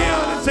him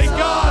again and say,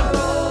 God,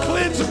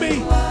 cleanse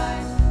me.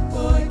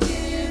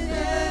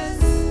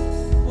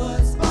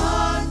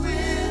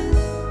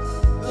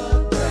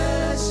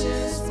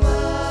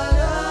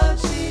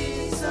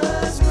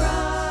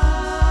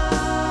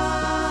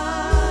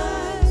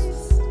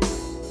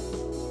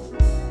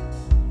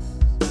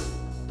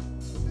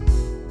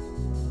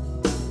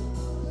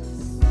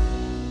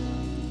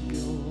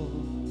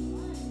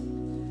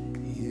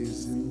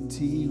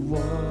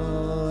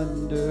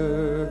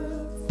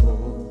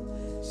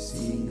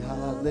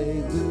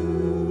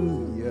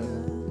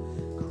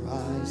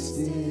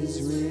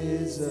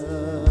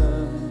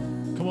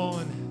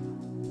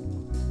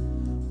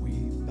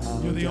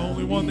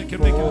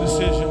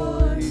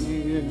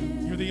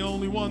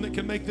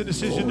 Make the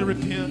decision to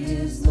repent.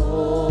 It's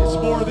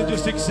more than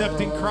just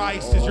accepting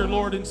Christ as your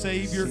Lord and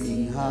Savior.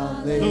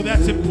 Though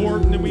that's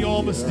important and we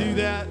all must do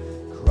that.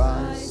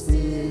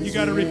 You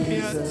got to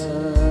repent.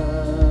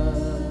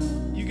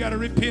 You got to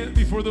repent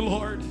before the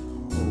Lord.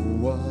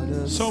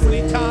 So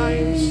many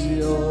times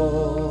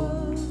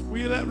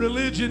we let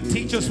religion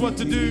teach us what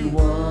to do,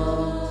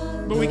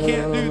 but we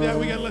can't do that.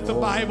 We got to let the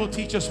Bible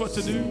teach us what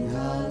to do.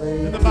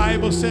 And the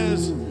Bible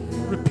says,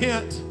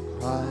 repent,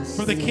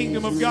 for the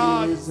kingdom of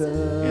God, it's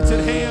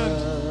at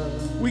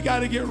hand. We got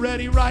to get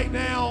ready right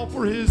now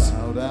for his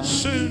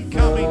soon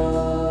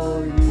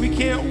coming. We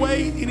can't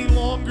wait any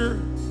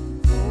longer.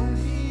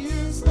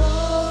 It's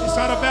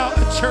not about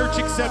the church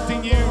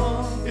accepting you.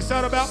 It's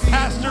not about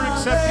pastor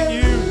accepting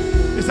you.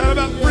 It's not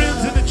about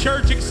friends in the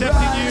church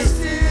accepting you.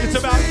 It's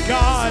about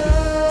God.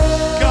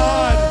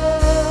 God.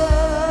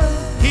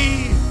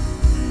 He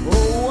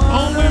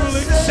only will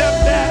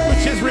accept that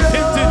which is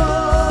repented.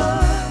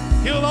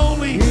 He'll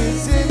only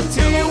cleanse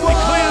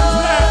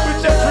that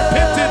which is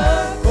repented.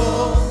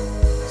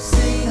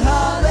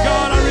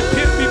 God, I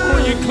repent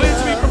before you.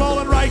 Cleanse me from all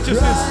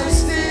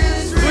unrighteousness.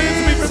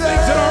 Cleanse me from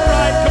things that aren't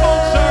right. Come on,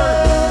 sir.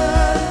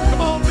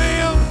 Come on,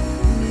 ma'am.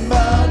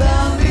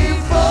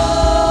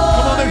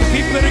 Come on, there's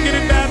people that are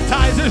getting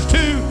baptized. There's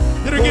two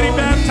that are getting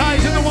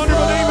baptized in the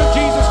wonderful name of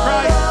Jesus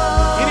Christ.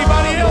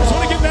 Anybody else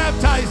want to get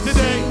baptized today?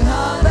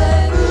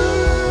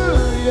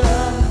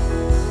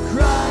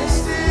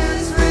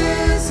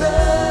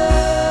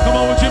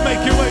 Would you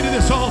make your way to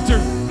this altar?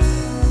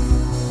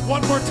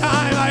 One more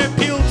time, I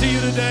appeal to you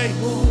today.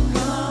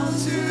 Come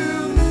to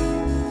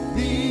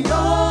the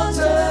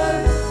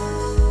altar.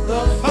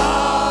 The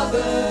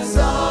Father's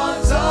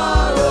arms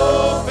are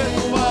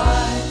open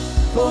wide.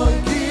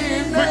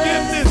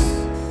 Forgiveness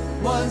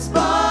was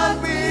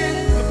bought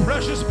with the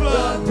precious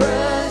blood. The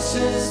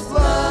precious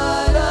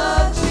blood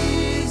of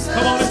Jesus.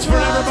 Come on, it's for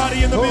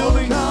everybody in the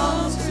building.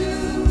 Come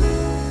to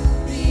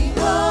the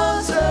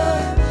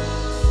altar.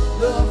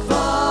 The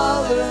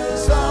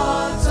Father's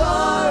arms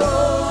are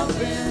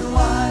open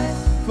wide.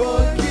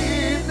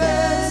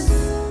 Forgiveness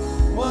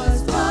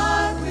was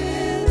bought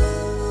with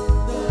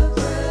the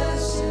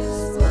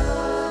precious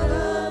blood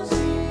of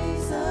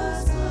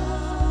Jesus Christ.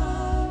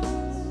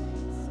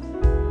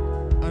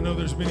 I know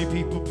there's many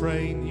people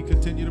praying. You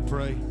continue to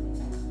pray.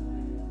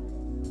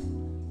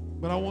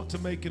 But I want to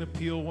make an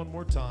appeal one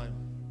more time.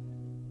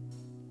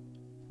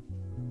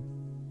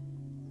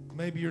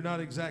 Maybe you're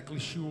not exactly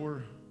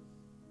sure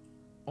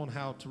on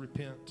how to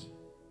repent.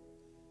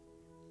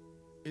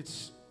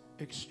 It's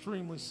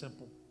extremely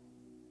simple.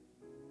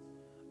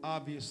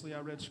 Obviously, I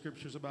read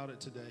scriptures about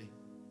it today.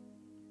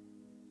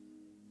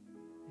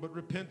 But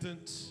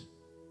repentance,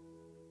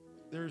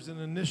 there's an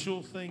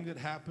initial thing that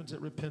happens at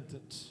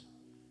repentance.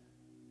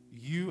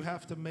 You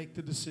have to make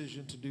the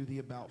decision to do the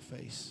about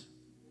face.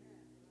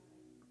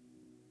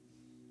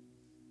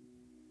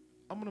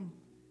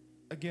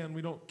 Again,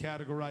 we don't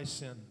categorize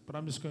sin, but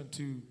I'm just going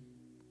to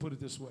put it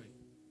this way.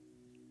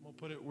 I'm going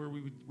to put it where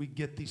we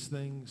get these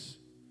things.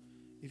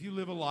 If you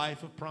live a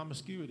life of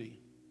promiscuity,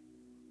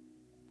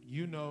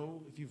 you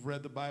know, if you've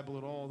read the Bible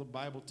at all, the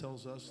Bible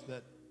tells us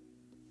that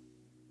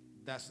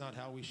that's not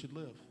how we should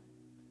live.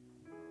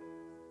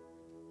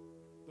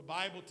 The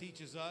Bible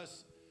teaches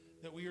us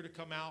that we are to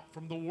come out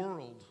from the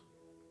world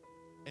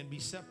and be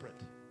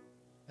separate.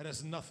 That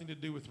has nothing to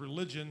do with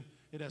religion.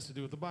 It has to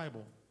do with the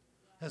Bible.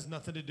 It has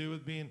nothing to do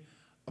with being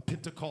a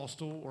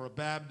Pentecostal or a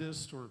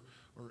Baptist or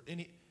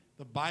any.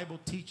 The Bible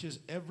teaches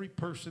every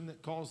person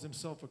that calls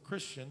themselves a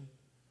Christian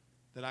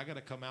that I got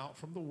to come out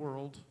from the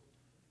world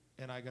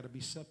and I got to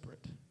be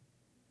separate.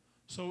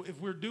 So if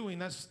we're doing,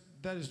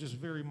 that is just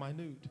very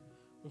minute.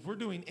 If we're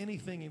doing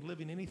anything and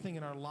living anything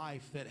in our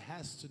life that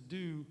has to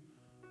do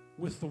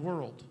with the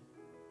world,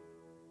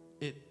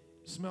 it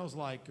smells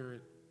like, or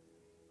it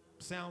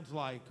sounds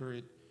like, or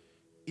it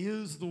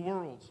is the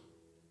world.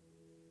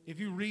 If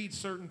you read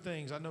certain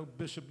things, I know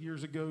Bishop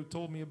years ago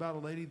told me about a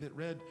lady that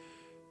read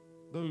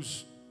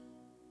those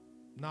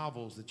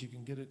novels that you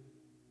can get at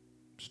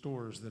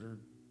stores that are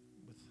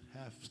with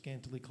half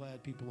scantily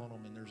clad people on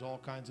them, and there's all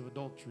kinds of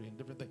adultery and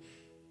different things.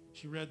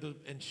 She read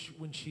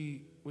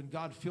when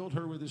God filled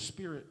her with His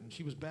Spirit and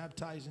she was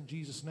baptized in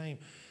Jesus' name,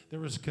 there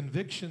was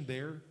conviction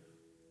there,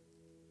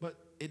 but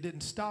it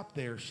didn't stop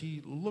there.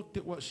 She looked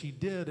at what she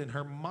did, and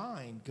her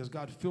mind, because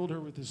God filled her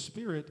with His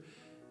Spirit,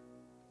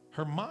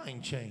 her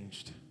mind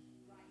changed.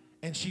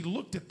 And she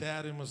looked at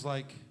that and was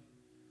like,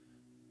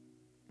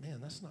 man,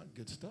 that's not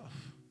good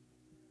stuff.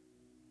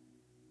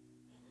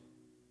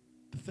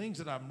 The things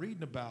that I'm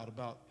reading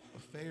about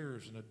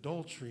affairs and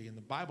adultery, and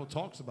the Bible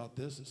talks about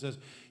this. It says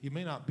you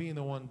may not be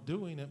the one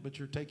doing it, but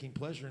you're taking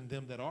pleasure in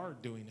them that are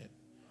doing it.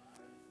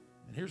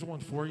 And here's one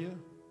for you.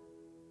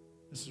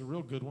 This is a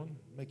real good one.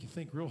 Make you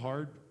think real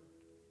hard.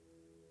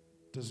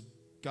 Does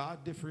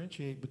God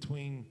differentiate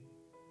between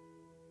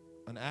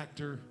an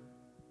actor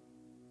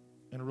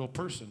and a real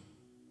person?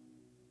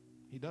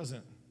 He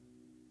doesn't.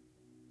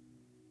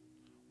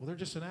 Well, they're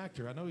just an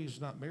actor. I know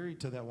he's not married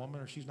to that woman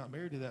or she's not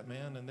married to that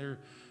man, and they're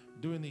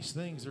doing these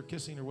things, they're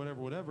kissing or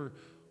whatever.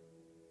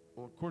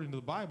 Well, according to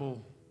the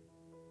Bible,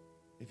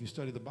 if you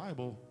study the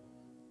Bible,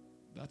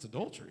 that's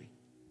adultery.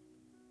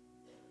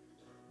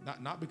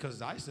 Not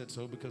because I said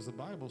so, because the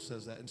Bible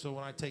says that. And so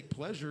when I take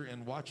pleasure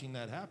in watching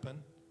that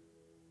happen,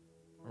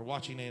 or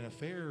watching an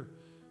affair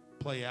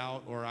play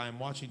out, or I'm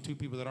watching two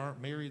people that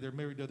aren't married, they're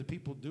married to other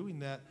people doing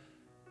that,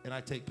 and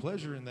I take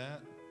pleasure in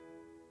that,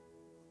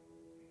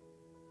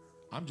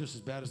 I'm just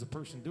as bad as the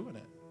person doing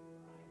it.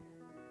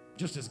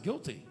 Just as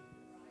guilty.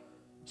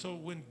 So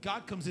when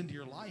God comes into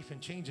your life and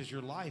changes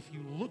your life, you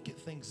look at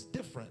things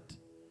different.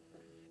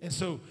 And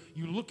so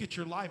you look at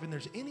your life, and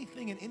there's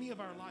anything in any of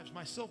our lives,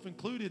 myself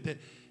included, that,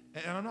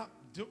 and I'm not,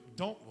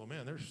 well,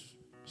 man, there's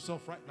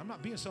self-righteous. I'm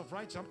not being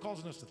self-righteous. I'm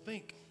causing us to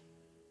think.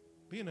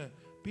 Being a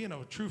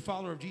true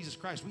follower of Jesus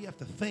Christ, we have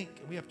to think,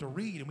 and we have to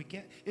read, and we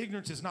can't.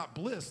 Ignorance is not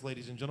bliss,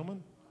 ladies and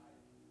gentlemen.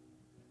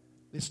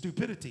 It's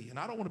stupidity, and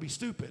I don't want to be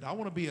stupid. I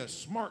want to be a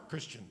smart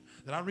Christian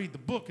that I read the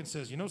book and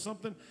says, you know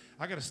something?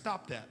 I got to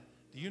stop that.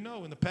 Do you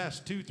know in the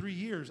past 2-3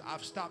 years,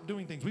 I've stopped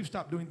doing things. We've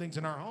stopped doing things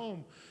in our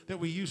home that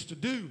we used to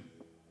do,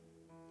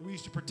 that we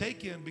used to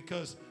partake in,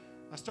 because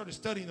I started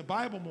studying the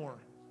Bible more,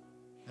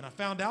 and I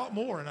found out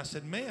more, and I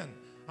said, man,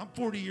 I'm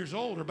 40 years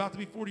old, or about to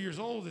be 40 years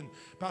old, and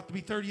about to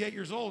be 38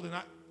 years old, and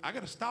I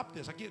got to stop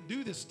this. I can't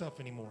do this stuff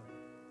anymore.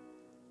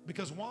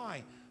 Because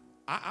why?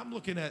 I'm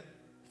looking at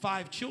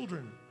 5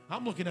 children.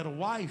 I'm looking at a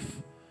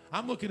wife.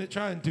 I'm looking at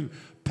trying to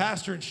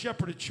pastor and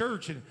shepherd a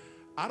church, and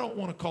I don't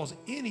want to cause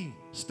any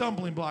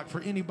stumbling block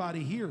for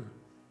anybody here.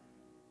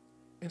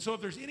 And so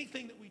if there's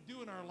anything that we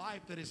do in our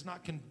life that is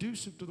not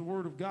conducive to the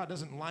Word of God,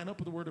 doesn't line up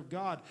with the Word of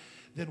God,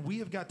 then we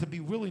have got to be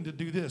willing to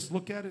do this.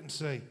 Look at it and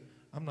say,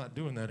 I'm not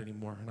doing that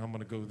anymore, and I'm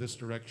going to go this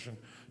direction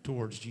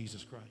towards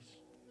Jesus Christ.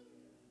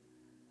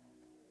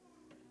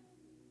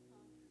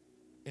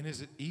 And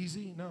is it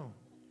easy? No.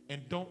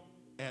 And don't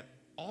at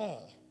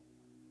all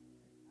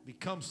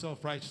become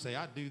self-righteous. Say,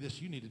 I do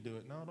this, you need to do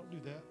it. No, don't do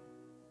that.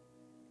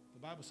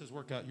 The Bible says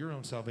work out your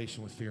own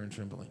salvation with fear and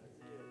trembling.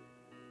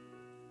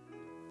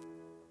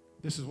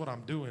 This is what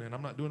I'm doing, and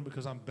I'm not doing it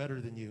because I'm better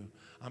than you.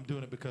 I'm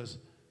doing it because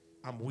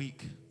I'm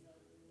weak,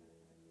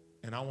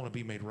 and I want to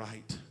be made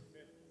right,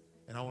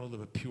 and I want to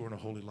live a pure and a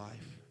holy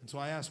life. And so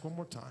I ask one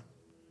more time,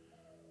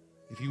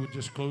 if you would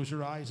just close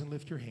your eyes and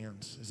lift your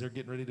hands as they're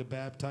getting ready to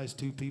baptize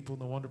 2 people in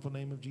the wonderful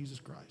name of Jesus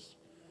Christ.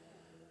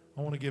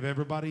 I want to give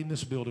everybody in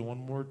this building one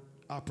more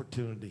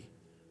opportunity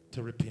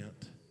to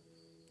repent.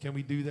 Can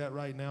we do that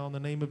right now in the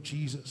name of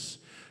Jesus?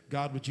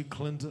 God, would you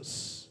cleanse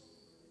us?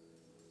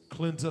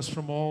 Cleanse us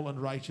from all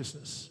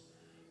unrighteousness.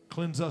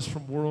 Cleanse us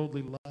from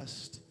worldly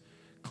lust.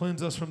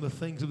 Cleanse us from the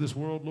things of this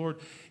world, Lord.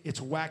 It's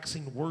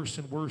waxing worse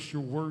and worse.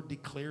 Your word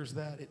declares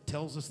that. It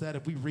tells us that.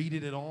 If we read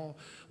it at all,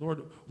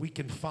 Lord, we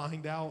can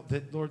find out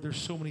that, Lord,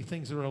 there's so many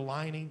things that are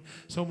aligning,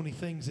 so many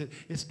things that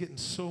it's getting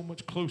so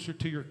much closer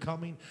to your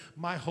coming.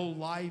 My whole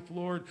life,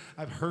 Lord,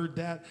 I've heard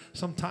that.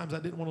 Sometimes I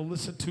didn't want to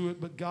listen to it,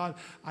 but God,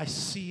 I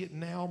see it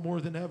now more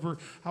than ever.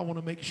 I want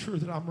to make sure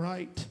that I'm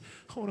right.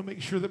 I want to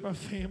make sure that my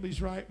family's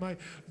right, my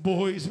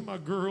boys and my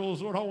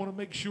girls. Lord, I want to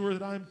make sure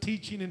that I'm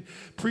teaching and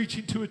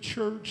preaching to a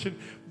church, and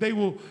they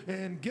will,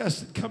 and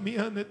guests that come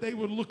in, that they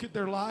would look at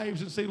their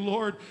lives and say,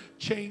 Lord,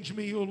 change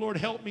me. Oh, Lord,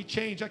 help me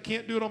change. I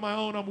can't do it on my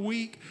own. I'm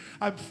weak.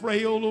 I'm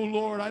frail, oh,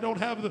 Lord. I don't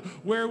have the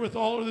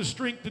wherewithal or the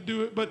strength to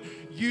do it, but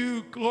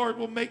you, Lord,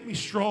 will make me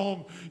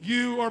strong.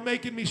 You are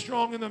making me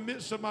strong in the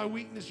midst of my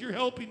weakness. You're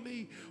helping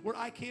me where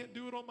I can't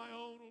do it on my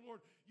own, oh, Lord.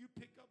 You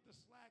pick up